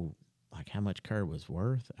didn't know like how much curb was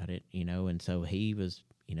worth. I didn't, and so he was,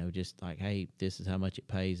 just like, hey, this is how much it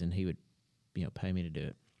pays, and he would, pay me to do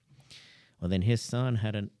it. Well, then his son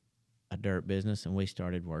had a dirt business, and we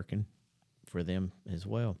started working for them as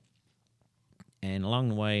well. And along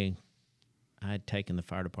the way, I had taken the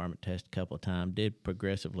fire department test a couple of times, did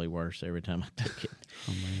progressively worse every time I took it.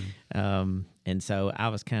 Oh, man. And so I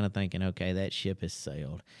was kind of thinking, okay, that ship has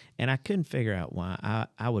sailed. And I couldn't figure out why.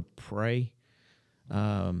 I would pray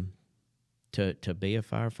to be a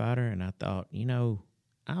firefighter, and I thought,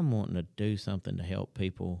 I'm wanting to do something to help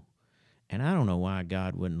people, and I don't know why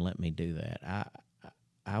God wouldn't let me do that.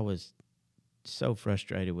 I was so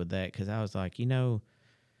frustrated with that because I was like, I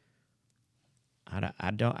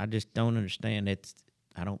just don't understand.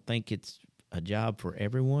 I don't think it's a job for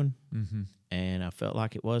everyone, and I felt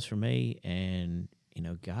like it was for me. And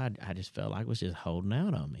God, I just felt like was just holding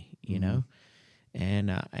out on me,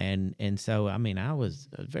 and so I mean, I was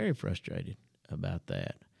very frustrated about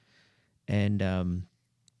that, and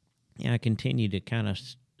I continued to kind of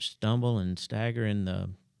stumble and stagger in the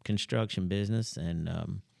construction business, and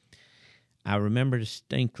I remember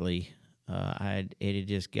distinctly. It had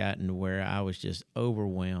just gotten to where I was just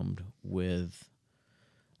overwhelmed with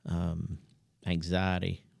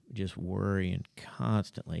anxiety, just worrying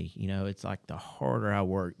constantly. It's like the harder I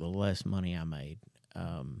worked, the less money I made.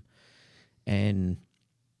 And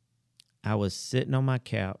I was sitting on my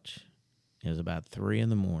couch. It was about 3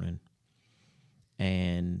 a.m,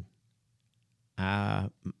 and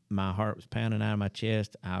my heart was pounding out of my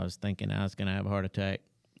chest. I was thinking I was going to have a heart attack.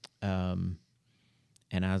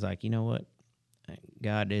 And I was like, you know what?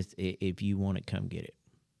 God, if you want it, come get it.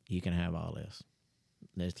 You can have all this.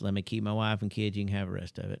 Just let me keep my wife and kids. You can have the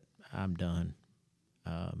rest of it. I'm done.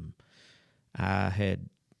 I had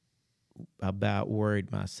about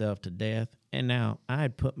worried myself to death, and now I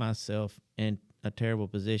had put myself in a terrible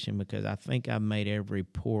position because I think I made every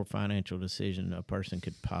poor financial decision a person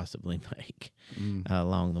could possibly make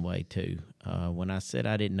along the way too. When I said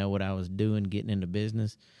I didn't know what I was doing getting into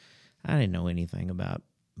business, I didn't know anything about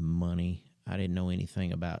money. I didn't know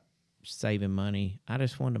anything about saving money. I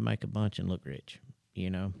just wanted to make a bunch and look rich, you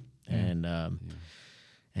know. Yeah.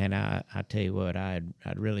 And I tell you what, I'd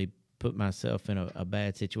really put myself in a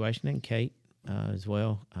bad situation, and Kate as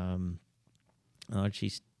well.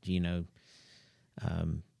 She's, you know,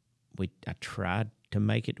 I tried to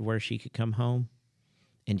make it to where she could come home,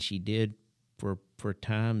 and she did for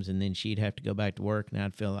times, and then she'd have to go back to work, and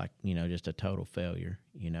I'd feel like, you know, just a total failure.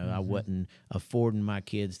 You know, I wasn't affording my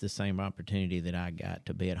kids the same opportunity that I got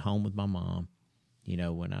to be at home with my mom, you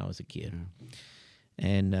know, when I was a kid. Yeah.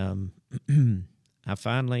 And I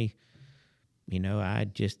finally, you know, I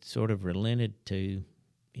just sort of relented to,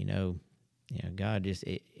 you know, God, just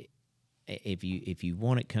if you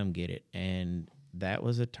want it, come get it. And that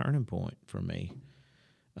was a turning point for me.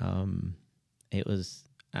 It was.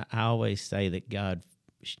 I always say that God,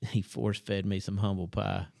 He force fed me some humble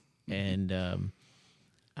pie, and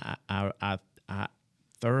I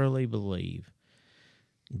thoroughly believe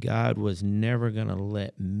God was never going to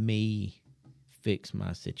let me fix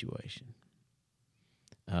my situation.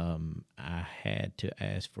 I had to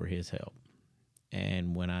ask for His help,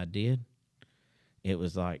 and when I did, it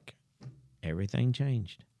was like everything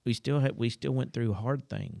changed. We still went through hard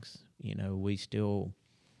things, you know. We still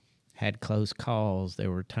had close calls. There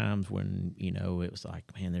were times when, you know, it was like,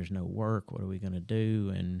 man, there's no work. What are we going to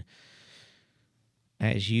do? And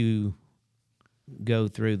as you go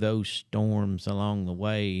through those storms along the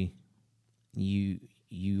way, you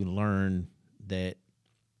learn that,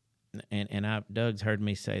 and Doug's heard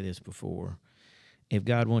me say this before, if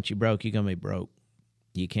God wants you broke, you're going to be broke.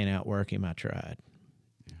 You can't outwork Him. I tried.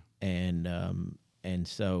 Yeah. And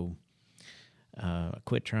so I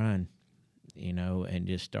quit trying, you know, and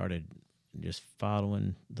just started just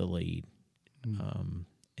following the lead.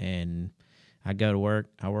 And I go to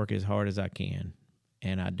work. I work as hard as I can,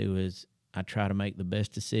 and I try to make the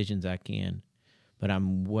best decisions I can. But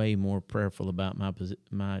I'm way more prayerful about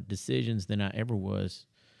my decisions than I ever was,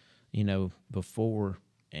 you know, before.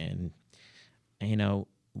 And you know,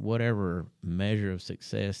 whatever measure of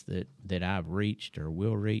success that I've reached or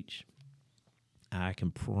will reach, I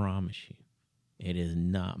can promise you, it is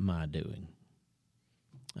not my doing.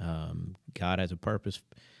 God has a purpose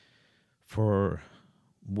for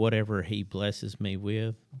whatever He blesses me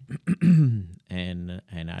with, and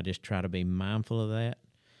I just try to be mindful of that.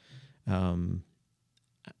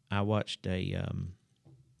 I watched a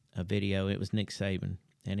video. It was Nick Saban,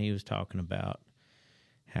 and he was talking about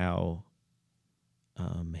how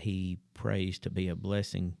he prays to be a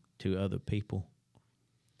blessing to other people,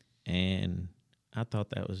 and I thought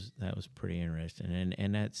that was pretty interesting,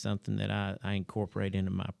 and that's something that I incorporate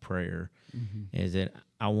into my prayer, is that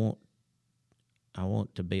I want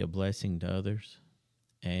to be a blessing to others,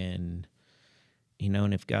 and you know,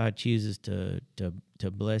 and if God chooses to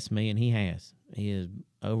bless me, and He has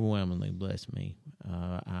overwhelmingly blessed me,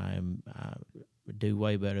 I do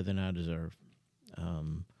way better than I deserve,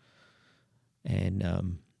 and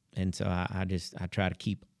so I try to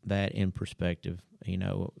keep that in perspective. You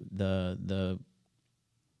know,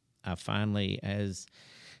 I finally, as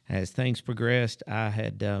things progressed, I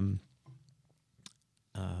had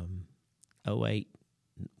 2008,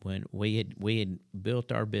 when we had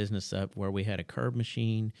built our business up where we had a curb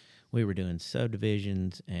machine, we were doing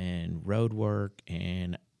subdivisions and road work,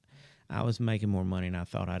 and I was making more money than I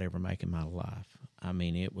thought I'd ever make in my life. I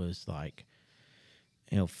mean, it was like,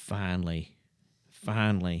 you know, finally,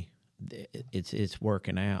 it's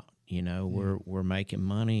working out. You know, we're making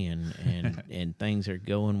money, and things are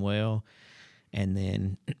going well. And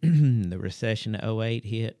then the recession of 2008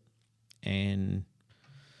 hit, and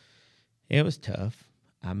it was tough.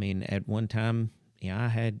 I mean, at one time, I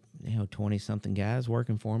had, 20-something guys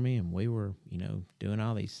working for me, and we were, doing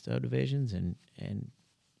all these subdivisions, and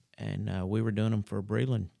we were doing them for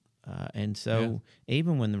Breland. And so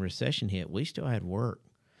even when the recession hit, we still had work.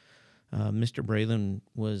 Mr. Breland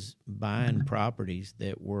was buying properties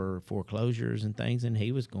that were foreclosures and things, and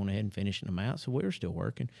he was going ahead and finishing them out, so we were still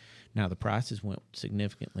working. Now, the prices went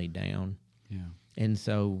significantly down. Yeah. And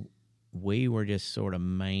so we were just sort of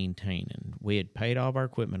maintaining. We had paid all of our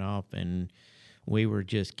equipment off, and we were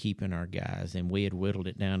just keeping our guys, and we had whittled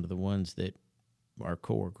it down to the ones that our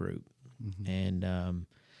core group. Mm-hmm. And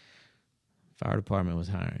fire department was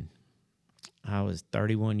hiring. I was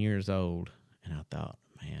 31 years old, and I thought,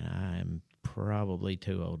 man, I am probably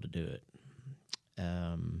too old to do it.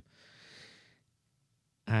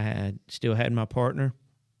 Still had my partner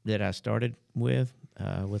that I started with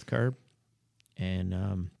Curb,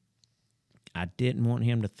 and I didn't want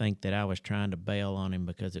him to think that I was trying to bail on him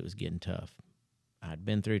because it was getting tough. I'd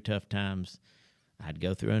been through tough times. I'd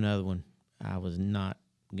go through another one. I was not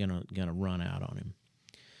gonna run out on him.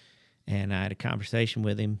 And I had a conversation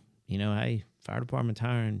with him. Hey, fire department's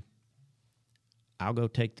hiring. I'll go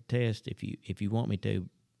take the test if you want me to.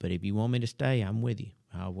 But if you want me to stay, I'm with you.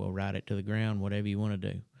 I will ride it to the ground, whatever you want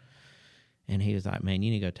to do. And he was like, man,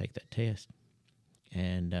 you need to go take that test.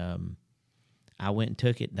 And I went and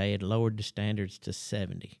took it. They had lowered the standards to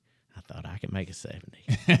 70. I thought I could make a 70.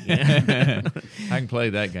 I can play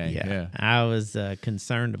that game. Yeah. I was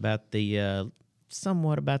concerned about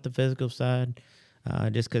somewhat about the physical side,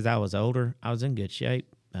 just because I was older. I was in good shape.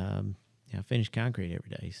 I finished concrete every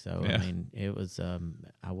day, so yeah. I mean, it was.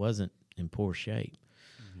 I wasn't in poor shape,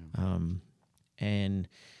 and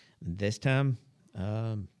this time,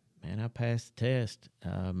 man, I passed the test,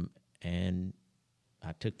 and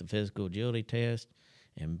I took the physical agility test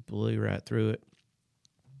and blew right through it.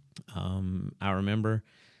 I remember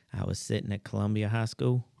I was sitting at Columbia High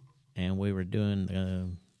School, and we were doing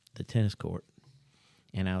the tennis court,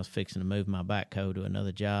 and I was fixing to move my backhoe to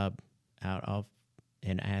another job out off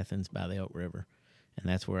in Athens by the Elk River, and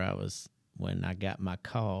that's where I was when I got my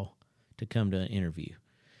call to come to an interview.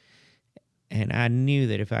 And I knew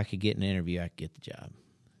that if I could get an interview, I could get the job.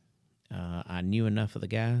 I knew enough of the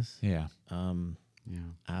guys. Yeah.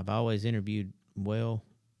 I've always interviewed well,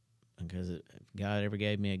 because if God ever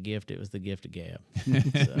gave me a gift, it was the gift of gab.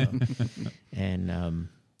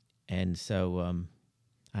 So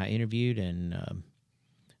I interviewed, and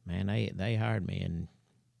man, they hired me, and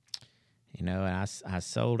I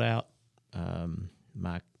sold out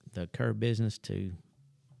the Curb business to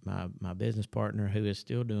my business partner, who is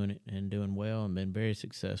still doing it and doing well and been very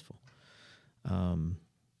successful. And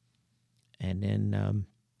then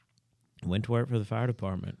went to work for the fire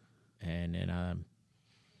department, and then I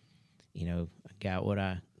got what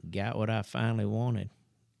I finally wanted,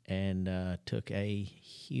 and took a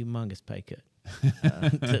humongous pay cut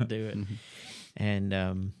to do it.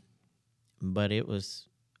 And but it was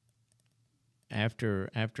after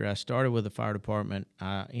I started with the fire department,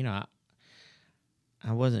 I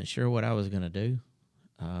wasn't sure what I was going to do,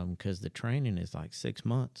 because the training is like 6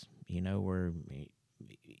 months, where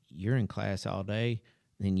you're in class all day,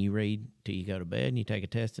 then you read till you go to bed, and you take a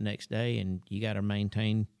test the next day, and you got to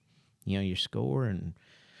maintain, your score. And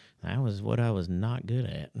that was what I was not good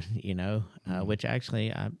at, which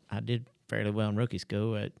actually I did fairly well in rookie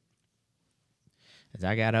school. As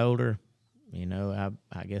I got older, I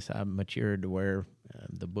guess I matured to where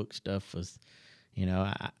the book stuff was,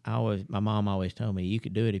 my mom always told me, you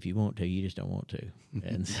could do it if you want to, you just don't want to.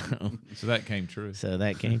 And so that came true. So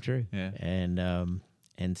that came true. Yeah.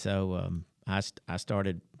 And so I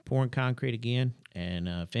started pouring concrete again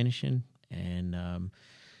and finishing, and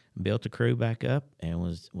built a crew back up, and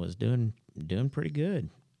was doing pretty good.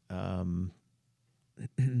 I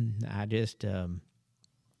just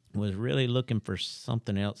was really looking for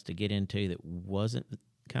something else to get into that wasn't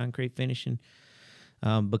concrete finishing,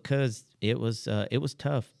 because it was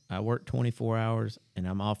tough. I worked 24 hours, and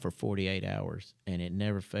I'm off for 48 hours, and it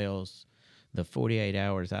never fails. The 48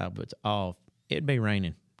 hours I was off, it'd be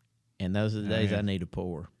raining, and those are the days I need to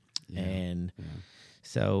pour.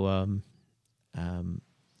 So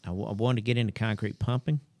I wanted to get into concrete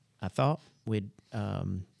pumping. I thought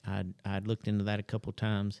I'd looked into that a couple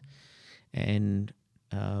times, and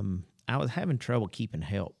I was having trouble keeping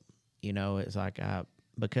help. It's like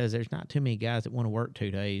because there's not too many guys that want to work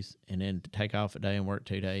 2 days and then take off a day and work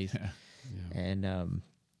 2 days. And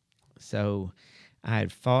so I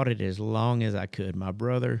had fought it as long as I could. My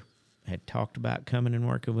brother had talked about coming and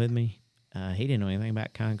working with me. He didn't know anything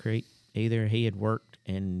about concrete either. He had worked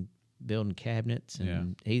in building cabinets,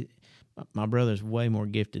 and my brother's way more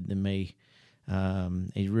gifted than me.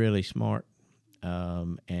 He's really smart,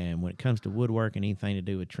 and when it comes to woodwork and anything to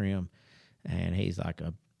do with trim, and he's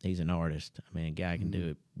an artist. I mean, a guy can do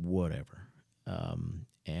it whatever.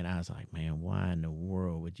 And I was like, man, why in the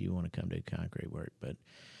world would you want to come do concrete work? But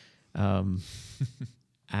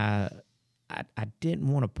I didn't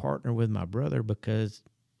want to partner with my brother, because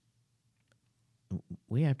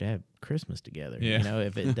we have to have Christmas together.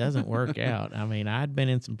 If it doesn't work out, I mean, I'd been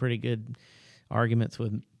in some pretty good arguments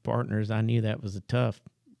with partners. I knew that was a tough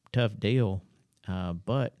deal,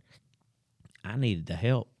 but I needed the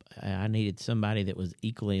help. I needed somebody that was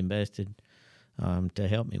equally invested to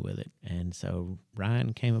help me with it. And so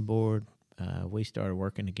Ryan came aboard. we started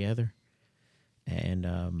working together,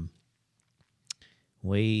 and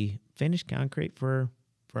we finished concrete for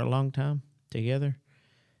a long time together,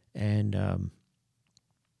 and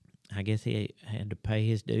I guess he had to pay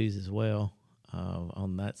his dues as well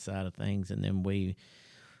on that side of things. And then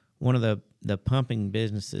one of the pumping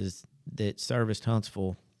businesses that serviced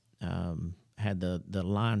Huntsville had the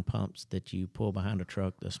line pumps that you pull behind a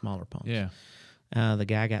truck, the smaller pumps. Yeah. The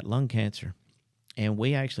guy got lung cancer, and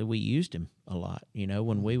we used him a lot.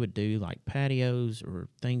 When we would do like patios or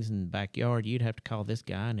things in the backyard, you'd have to call this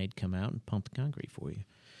guy, and he'd come out and pump the concrete for you.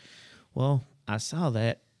 Well, I saw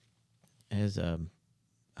that as a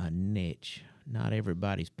niche. Not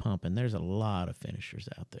everybody's pumping. There's a lot of finishers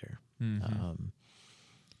out there. Mm-hmm.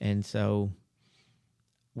 And so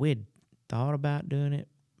we'd thought about doing it,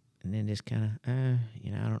 and then just kind of, I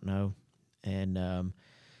don't know. And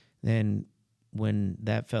then when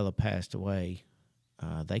that fella passed away,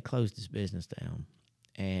 they closed his business down.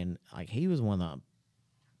 And like he was one of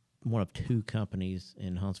two companies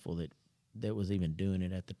in Huntsville that was even doing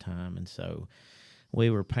it at the time. And so we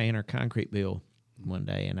were paying our concrete bill one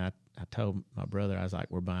day, and I told my brother, I was like,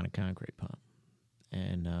 we're buying a concrete pump.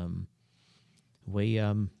 And we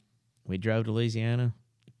drove to Louisiana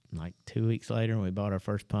like 2 weeks later, and we bought our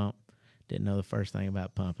first pump. Didn't know the first thing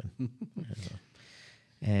about pumping.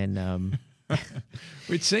 And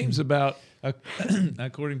which seems about,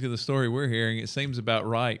 according to the story we're hearing, it seems about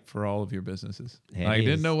right for all of your businesses. I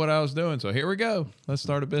didn't know what I was doing, so here we go. Let's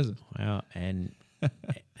start a business. Well, and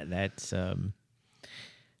that's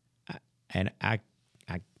I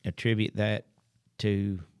attribute that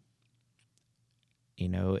to,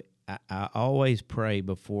 I always pray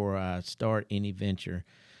before I start any venture,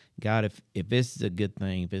 God, if this is a good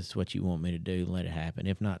thing, if this is what you want me to do, let it happen.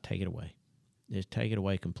 If not, take it away. Just take it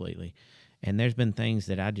away completely. And there's been things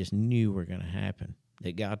that I just knew were going to happen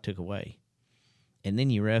that God took away. And then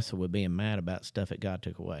you wrestle with being mad about stuff that God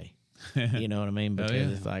took away. You know what I mean?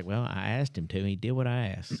 Because it's like, well, I asked him to, and he did what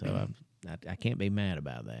I asked. So I can't be mad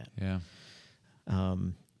about that. Yeah.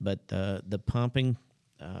 But the pumping,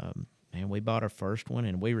 and we bought our first one,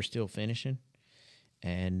 and we were still finishing.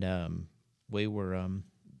 And we were,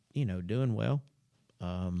 doing well.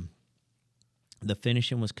 The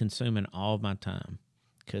finishing was consuming all of my time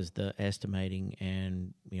because the estimating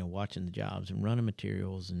and, watching the jobs and running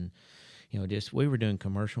materials and, just we were doing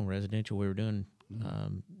commercial and residential. We were doing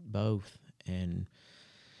both. And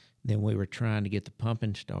then we were trying to get the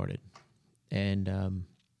pumping started. And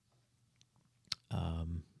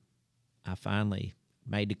I finally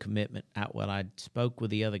made the commitment out. Well, I spoke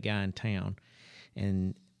with the other guy in town,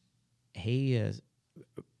 and he is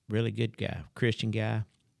a really good guy, Christian guy.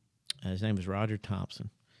 His name was Roger Thompson,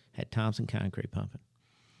 had Thompson Concrete Pumping.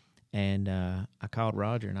 And I called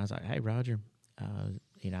Roger, and I was like, hey, Roger,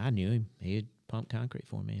 I knew him. He had pumped concrete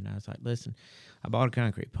for me. And I was like, listen, I bought a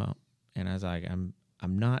concrete pump. And I was like, I'm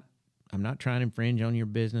not trying to infringe on your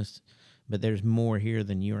business, but there's more here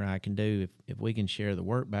than you or I can do. If we can share the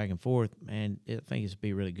work back and forth, man, I think it's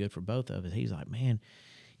be really good for both of us. He's like, man,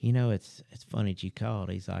 it's funny that you called.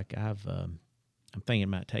 He's like, I'm thinking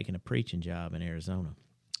about taking a preaching job in Arizona.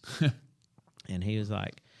 And he was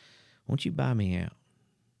like, won't you buy me out?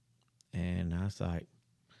 And I was like,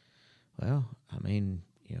 well,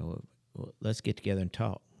 let's get together and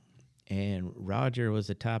talk. And Roger was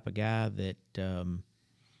the type of guy that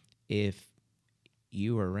if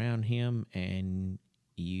you were around him and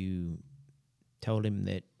you told him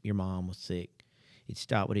that your mom was sick, he'd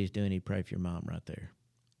stop what he was doing. He'd pray for your mom right there.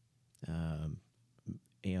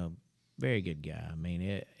 Very good guy. I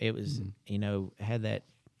mean, it was, had that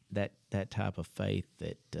type of faith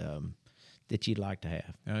that you'd like to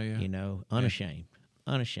have. Oh, yeah. Unashamed.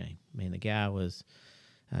 I mean, the guy was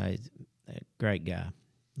he's a great guy.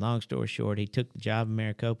 Long story short, he took the job in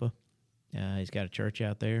Maricopa. He's got a church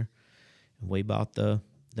out there. We bought the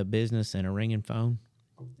business and a ringing phone,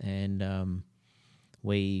 and I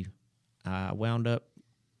wound up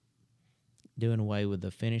doing away with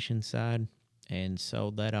the finishing side and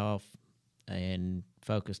sold that off and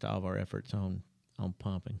focused all of our efforts on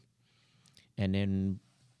pumping. And then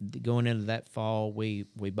going into that fall, we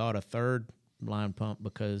bought a third line pump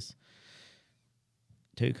because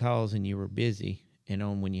 2 calls and you were busy.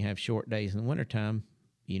 And when you have short days in the wintertime,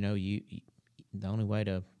 you the only way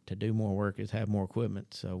to do more work is have more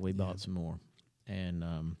equipment. So we bought some more. And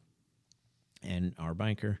our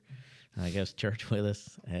banker, I guess, church with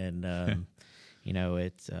us. And,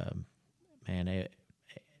 it's,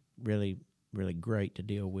 really, really great to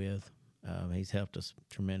deal with. He's helped us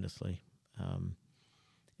tremendously.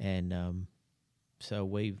 So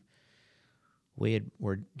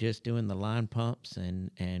we're just doing the line pumps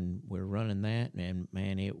and we're running that, and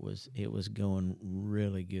man, it was going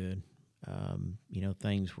really good.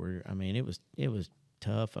 Things were, I mean, it was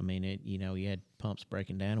tough. I mean, you had pumps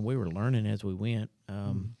breaking down, and we were learning as we went.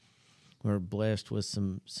 We were blessed with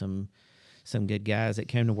some good guys that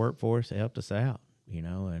came to work for us. They helped us out,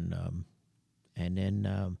 and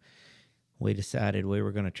then we decided we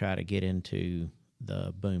were going to try to get into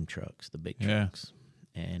the boom trucks, the big trucks.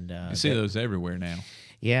 And you see those everywhere now.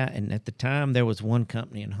 Yeah, and at the time there was one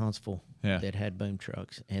company in Huntsville that had boom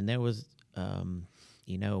trucks, and there was,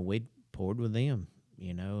 we'd poured with them,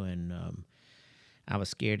 and I was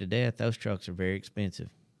scared to death. Those trucks are very expensive.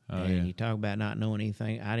 And you talk about not knowing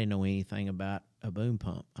anything. I didn't know anything about a boom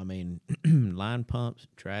pump. I mean, line pumps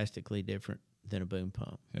drastically different than a boom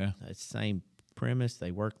pump. Yeah, it's the same premise.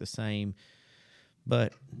 They work the same,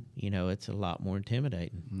 but it's a lot more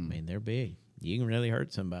intimidating. I mean, they're big. You can really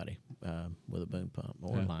hurt somebody with a boom pump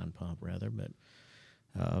or a line pump, rather. But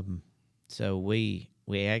so we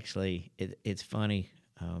actually, it's funny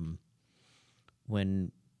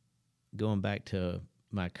when going back to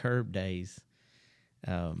my curb days.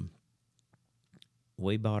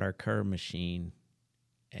 We bought our curb machine,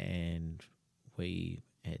 and we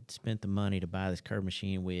had spent the money to buy this curb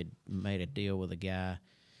machine. We had made a deal with a guy,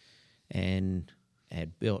 and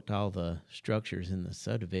had built all the structures in the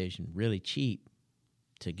subdivision really cheap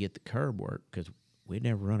to get the curb work, because we'd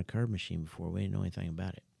never run a curb machine before. We didn't know anything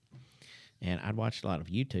about it. And I'd watched a lot of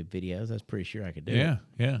YouTube videos. I was pretty sure I could do it.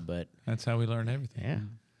 Yeah. But that's how we learn everything. Yeah.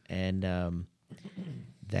 And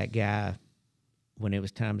that guy, when it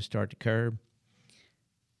was time to start the curb,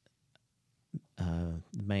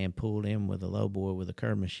 the man pulled in with a lowboy with a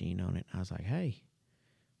curb machine on it. I was like, "Hey,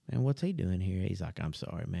 man, what's he doing here?" He's like, "I'm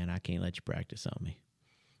sorry, man. I can't let you practice on me."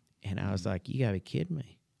 And I was like, "You got to be kidding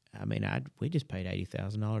me." I mean, we just paid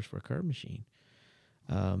 $80,000 for a curb machine.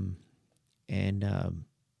 And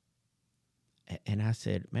I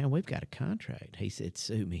said, "Man, we've got a contract." He said,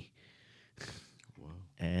 "Sue me." Wow.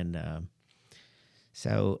 And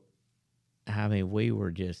so, I mean, we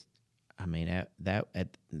were just, I mean, at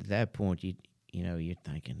that point, you're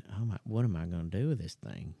thinking, "Oh my, what am I going to do with this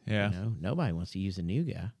thing?" Yeah. Nobody wants to use a new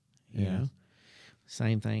guy. You know,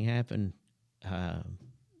 same thing happened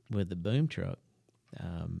with the boom truck.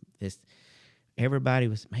 Everybody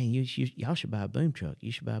was, "Man, y'all should buy a boom truck.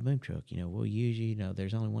 You should buy a boom truck. We'll use you.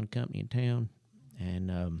 There's only one company in town."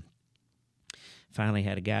 And finally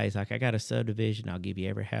had a guy. He's like, "I got a subdivision. I'll give you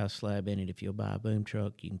every house slab in it if you'll buy a boom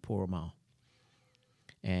truck. You can pour them all."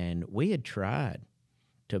 And we had tried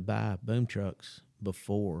to buy boom trucks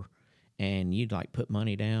before, and you'd like put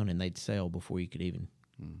money down, and they'd sell before you could even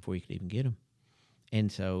get them. And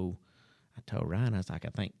so I told Ryan, I was like, I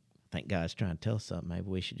think God's trying to tell us something. Maybe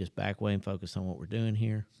we should just back away and focus on what we're doing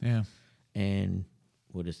here. Yeah. And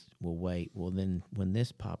we'll wait. Well, then when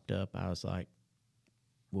this popped up, I was like,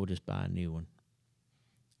 we'll just buy a new one.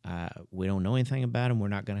 We don't know anything about them. We're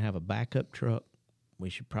not going to have a backup truck. We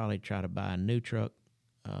should probably try to buy a new truck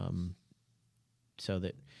so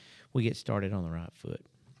that we get started on the right foot.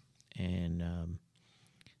 And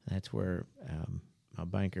that's where my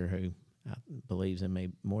banker, who believes in me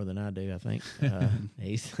more than I do, I think,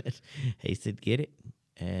 he said, "Get it."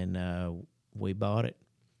 And we bought it.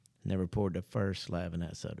 Never poured the first slab in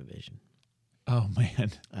that subdivision. Oh,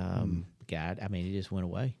 man. God, I mean, it just went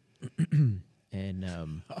away.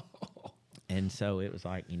 And so it was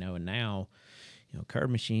like, and now,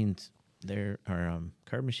 curb machines,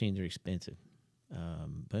 curb machines are expensive.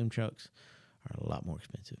 Boom trucks are a lot more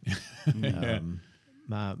expensive.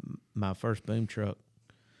 My first boom truck,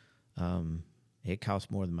 it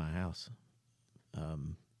cost more than my house.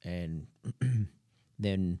 And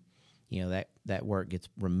then, that work gets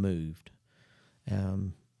removed.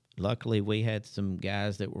 Luckily, we had some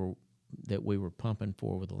guys that we were pumping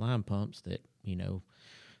for with the line pumps that,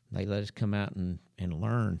 they let us come out and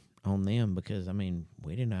learn on them, because, I mean,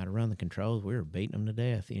 we didn't know how to run the controls. We were beating them to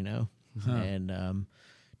death, Huh. and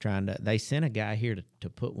they sent a guy here to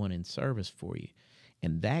put one in service for you.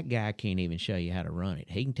 And that guy can't even show you how to run it.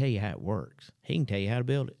 He can tell you how it works. He can tell you how to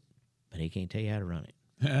build it, but he can't tell you how to run it.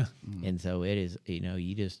 Yeah. And so it is,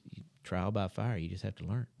 you trial by fire. You just have to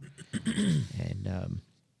learn. And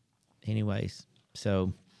anyways,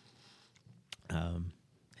 so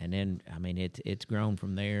and then, I mean, it's grown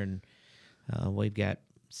from there, and we've got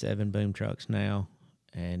 7 boom trucks now,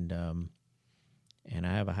 and I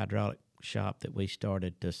have a hydraulic shop that we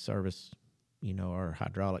started to service, our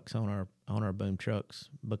hydraulics on our boom trucks,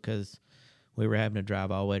 because we were having to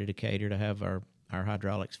drive all the way to Decatur to have our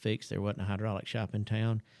hydraulics fixed. There wasn't a hydraulic shop in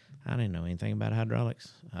town. I didn't know anything about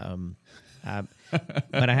hydraulics.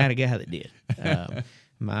 but I had a guy that did.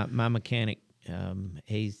 My mechanic,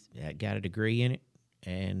 he's got a degree in it,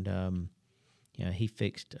 and he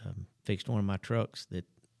fixed one of my trucks that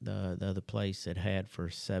the other place had for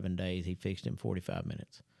 7 days. He fixed it in 45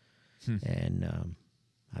 minutes, and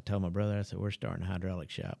I told my brother, I said, we're starting a hydraulic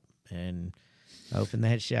shop, and opened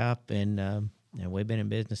that shop, and we've been in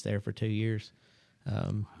business there for 2 years,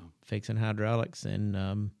 fixing hydraulics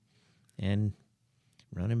and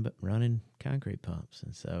running concrete pumps,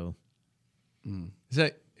 and so.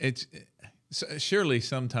 So surely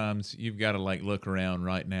sometimes you've got to like look around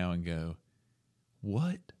right now and go,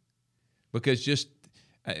 what? Because just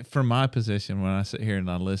from my position, when I sit here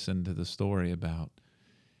and I listen to the story about,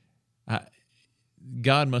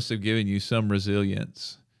 God must have given you some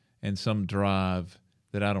resilience and some drive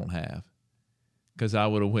that I don't have, because I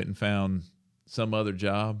would have went and found some other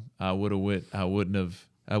job. I wouldn't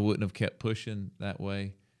have kept pushing that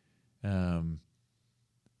way. And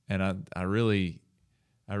I really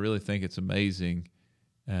think it's amazing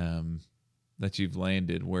that you've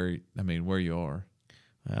landed where you are.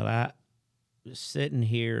 Well, I sitting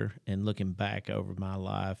here and looking back over my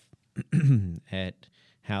life at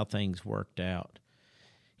how things worked out.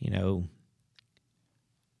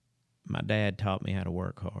 My dad taught me how to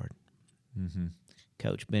work hard. Mm-hmm.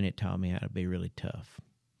 Coach Bennett taught me how to be really tough.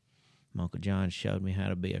 My Uncle John showed me how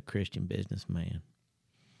to be a Christian businessman.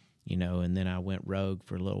 And then I went rogue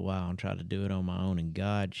for a little while and tried to do it on my own, and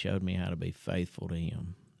God showed me how to be faithful to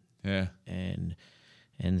him. Yeah. And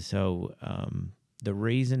so the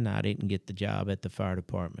reason I didn't get the job at the fire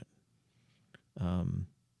department,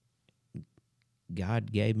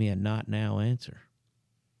 God gave me a not now answer.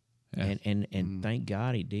 Yeah. And thank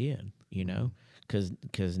God he did,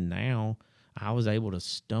 because now I was able to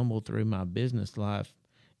stumble through my business life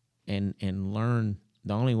and learn.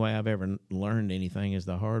 The only way I've ever learned anything is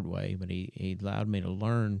the hard way, but he allowed me to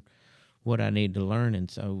learn what I need to learn. And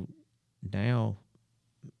so now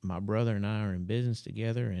my brother and I are in business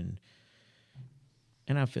together, and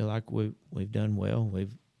I feel like we've done well.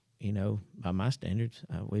 We've, by my standards,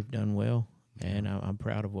 we've done well, and I'm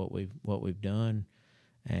proud of what we've done.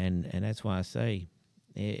 And that's why I say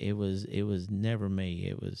it was never me.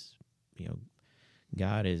 It was,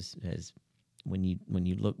 God has when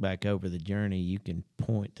you look back over the journey, you can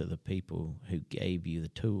point to the people who gave you the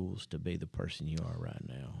tools to be the person you are right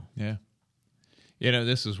now. Yeah.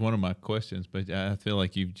 This is one of my questions, but I feel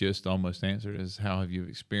like you've just almost answered is how have you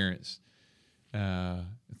experienced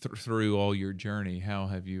through all your journey, how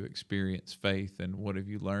have you experienced faith and what have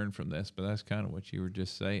you learned from this? But that's kind of what you were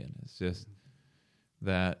just saying. It's just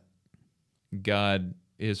that God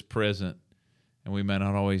is present, and we may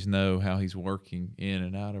not always know how he's working in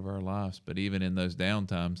and out of our lives, but even in those down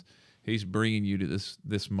times, he's bringing you to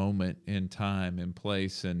this moment in time and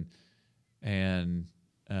place, and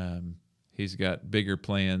he's got bigger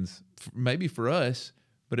plans, maybe for us,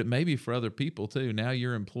 but it may be for other people too. Now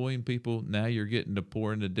you're employing people. Now you're getting to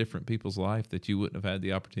pour into different people's life that you wouldn't have had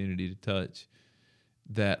the opportunity to touch,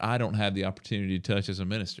 that I don't have the opportunity to touch as a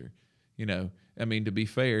minister. To be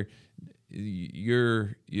fair,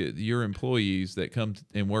 your employees that come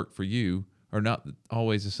and work for you are not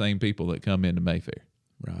always the same people that come into Mayfair.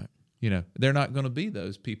 Right. They're not going to be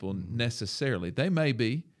those people necessarily. They may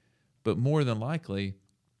be, but more than likely,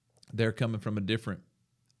 they're coming from a different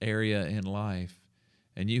area in life,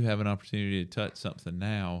 and you have an opportunity to touch something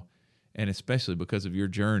now, and especially because of your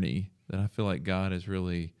journey, that I feel like God has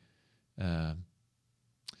really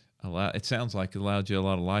it sounds like it allowed you a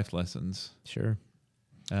lot of life lessons. Sure.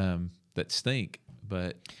 That stink,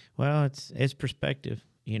 but well, it's perspective,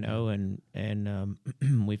 and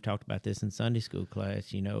we've talked about this in Sunday school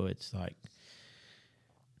class. It's like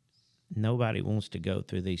nobody wants to go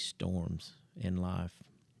through these storms in life,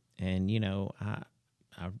 and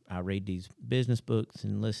I read these business books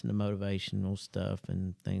and listen to motivational stuff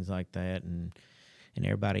and things like that, and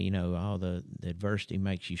everybody, the adversity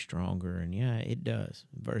makes you stronger, and yeah, it does.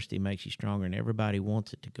 Adversity makes you stronger, and everybody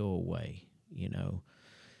wants it to go away,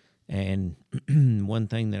 And one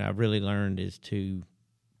thing that I've really learned is to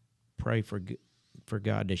pray for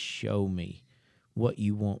God to show me what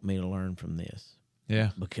you want me to learn from this.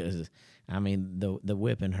 Yeah, because the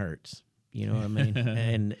whipping hurts. You know what I mean?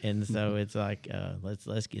 and so it's like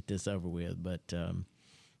let's get this over with. But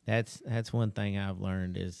that's one thing I've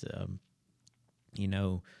learned is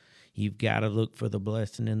you've got to look for the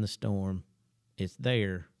blessing in the storm. It's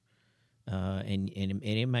there, and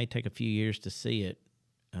it may take a few years to see it.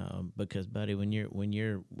 Because, buddy, when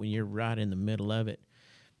you're right in the middle of it,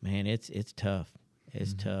 man, it's tough,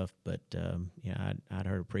 It's tough, but I'd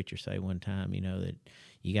heard a preacher say one time, that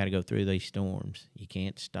you got to go through these storms. You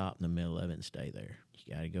can't stop in the middle of it and stay there.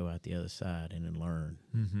 You got to go out the other side and then learn.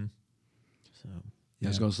 Mm-hmm. So I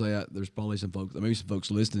was going to say there's probably some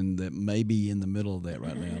folks listening that may be in the middle of that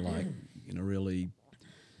right now, like really,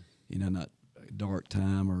 not a dark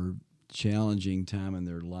time or challenging time in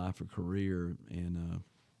their life or career, and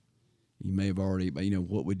you may have already. But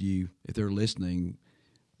what would you, if they're listening?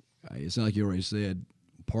 It's not like you already said.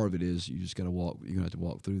 Part of it is you just got to walk. You're gonna have to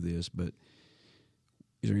walk through this. But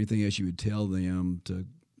is there anything else you would tell them to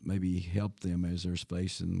maybe help them as they're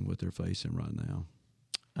facing what they're facing right now?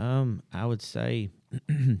 I would say,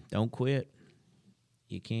 don't quit.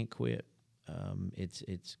 You can't quit.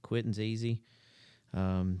 It's quitting's easy.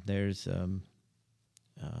 There's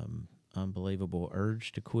unbelievable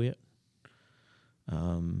urge to quit.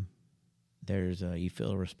 There's you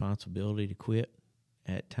feel a responsibility to quit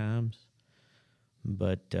at times,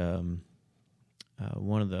 but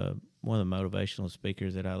one of the motivational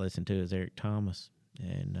speakers that I listen to is Eric Thomas,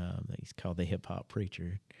 and he's called the hip hop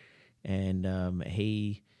preacher, and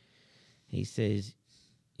he says,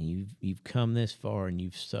 you've come this far and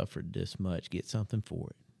you've suffered this much, get something for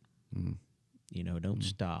it. Don't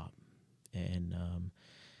stop. And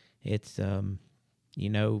it's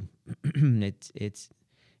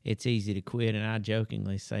it's easy to quit, and I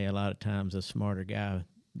jokingly say a lot of times a smarter guy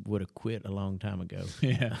would have quit a long time ago.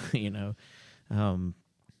 Yeah.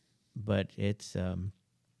 But it's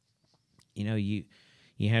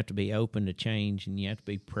you have to be open to change, and you have to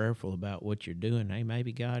be prayerful about what you're doing. Hey,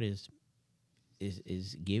 maybe God is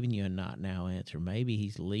giving you a not now answer. Maybe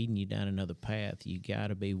he's leading you down another path. You got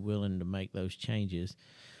to be willing to make those changes.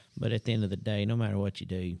 But at the end of the day, no matter what you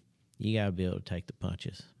do, you got to be able to take the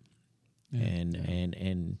punches. Yeah.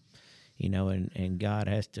 And God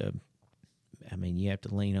has to, you have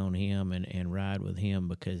to lean on him and ride with him,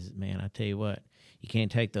 because, man, I tell you what, you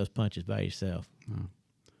can't take those punches by yourself.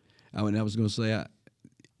 I was going to say, I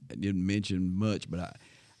didn't mention much, but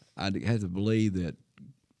I have to believe that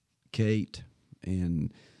Kate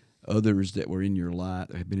and others that were in your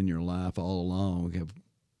life, have been in your life all along,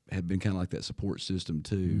 have been kind of like that support system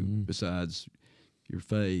too, besides your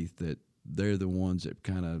faith, that they're the ones that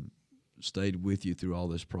kind of stayed with you through all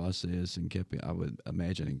this process and kept, I would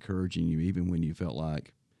imagine, encouraging you even when you felt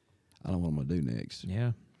like, I don't know what I'm going to do next.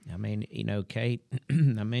 Yeah. Kate,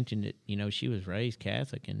 I mentioned it, she was raised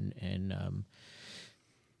Catholic, and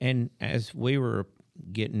as we were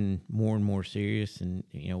getting more and more serious, and,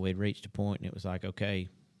 we'd reached a point and it was like, okay,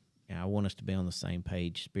 I want us to be on the same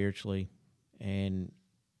page spiritually. And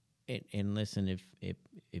listen,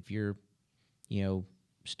 if you're,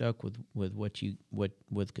 stuck with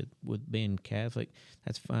being Catholic,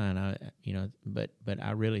 that's fine. But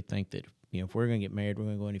I really think that, if we're going to get married, we're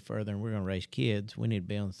going to go any further, and we're going to raise kids, we need to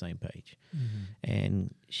be on the same page. Mm-hmm.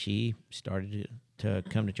 And she started to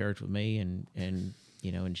come to church with me, and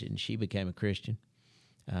she became a Christian,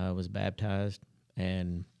 was baptized,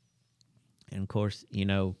 and of course,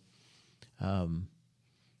 I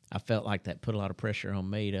felt like that put a lot of pressure on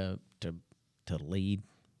me to lead,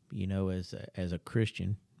 as a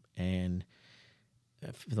Christian. And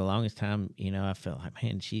for the longest time, I felt like,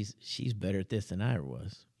 man, she's better at this than I ever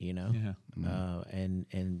was, Yeah.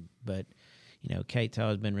 Mm-hmm. But Kate's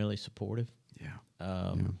always been really supportive. Yeah.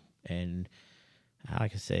 And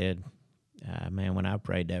like I said, man, when I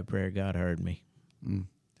prayed that prayer, God heard me. Mm.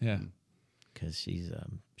 Yeah. Because she's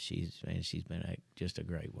been just a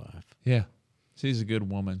great wife. Yeah. She's a good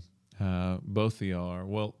woman. Both of y'all are.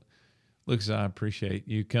 Well, Lucas, I appreciate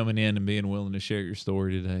you coming in and being willing to share your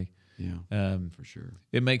story today. Yeah, for sure.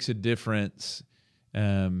 It makes a difference.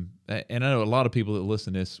 And I know a lot of people that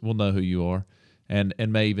listen to this will know who you are and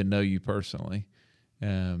may even know you personally.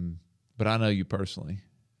 But I know you personally,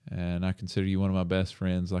 and I consider you one of my best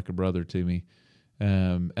friends, like a brother to me.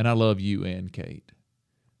 And I love you and Kate.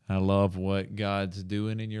 I love what God's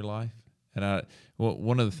doing in your life. And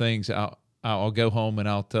one of the things I'll go home and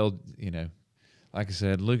I'll tell, like I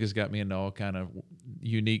said, Lucas got me into all kind of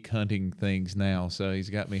unique hunting things now. So he's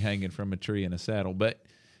got me hanging from a tree in a saddle. But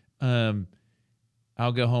I'll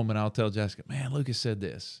go home and I'll tell Jessica, man, Lucas said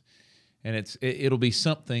this. And it'll be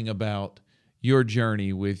something about your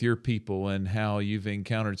journey with your people and how you've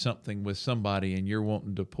encountered something with somebody and you're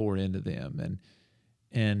wanting to pour into them.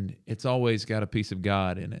 And it's always got a piece of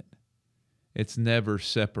God in it. It's never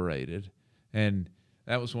separated. And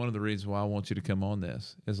that was one of the reasons why I want you to come on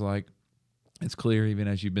this. Is like, it's clear even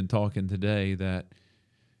as you've been talking today that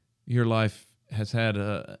your life has had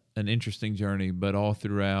an interesting journey, but all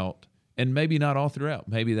throughout, And maybe not all throughout.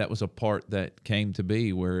 Maybe that was a part that came to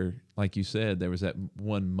be where, like you said, there was that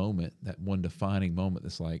one moment, that one defining moment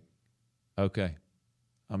that's like, okay,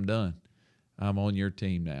 I'm done. I'm on your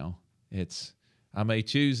team now. I may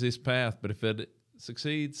choose this path, but if it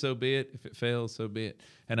succeeds, so be it. If it fails, so be it.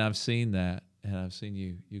 And I've seen that, and I've seen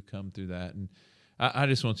you come through that. And I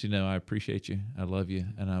just want you to know I appreciate you. I love you,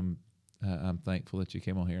 and I'm thankful that you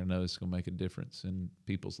came on here. I know it's going to make a difference in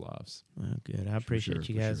people's lives. Well, good. I appreciate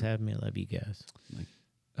you guys having me. I love you guys.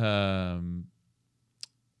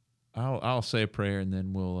 I'll say a prayer, and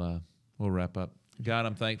then we'll wrap up. God,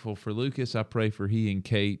 I'm thankful for Lucas. I pray for he and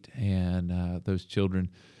Kate and those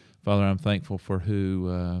children. Father, I'm thankful for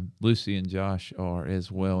who Lucy and Josh are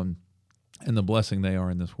as well, and the blessing they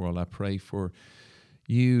are in this world. I pray for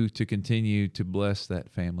you to continue to bless that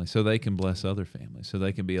family so they can bless other families, so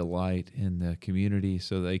they can be a light in the community,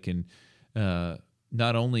 so they can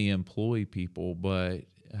not only employ people, but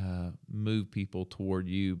move people toward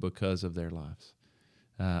you because of their lives.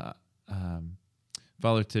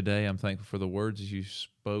 Father, today I'm thankful for the words you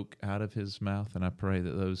spoke out of his mouth, and I pray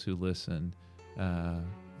that those who listen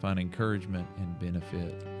find encouragement and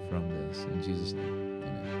benefit from this. In Jesus' name,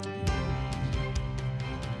 amen.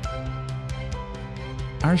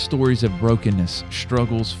 Our stories of brokenness,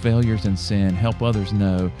 struggles, failures, and sin help others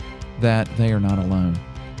know that they are not alone,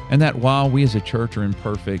 and that while we as a church are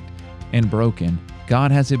imperfect and broken,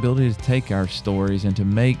 God has the ability to take our stories and to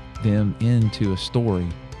make them into a story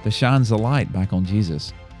that shines the light back on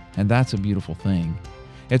Jesus. And that's a beautiful thing.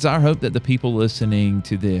 It's our hope that the people listening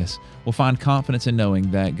to this will find confidence in knowing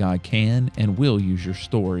that God can and will use your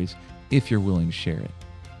stories if you're willing to share it.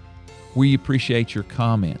 We appreciate your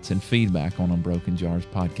comments and feedback on Unbroken Jars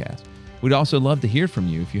podcast. We'd also love to hear from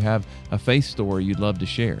you if you have a faith story you'd love to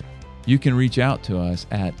share. You can reach out to us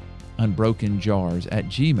at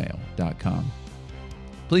unbrokenjars@gmail.com.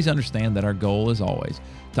 Please understand that our goal is always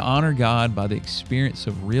to honor God by the experience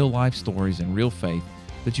of real life stories and real faith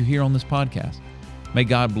that you hear on this podcast. May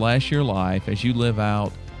God bless your life as you live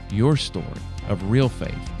out your story of real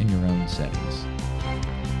faith in your own settings.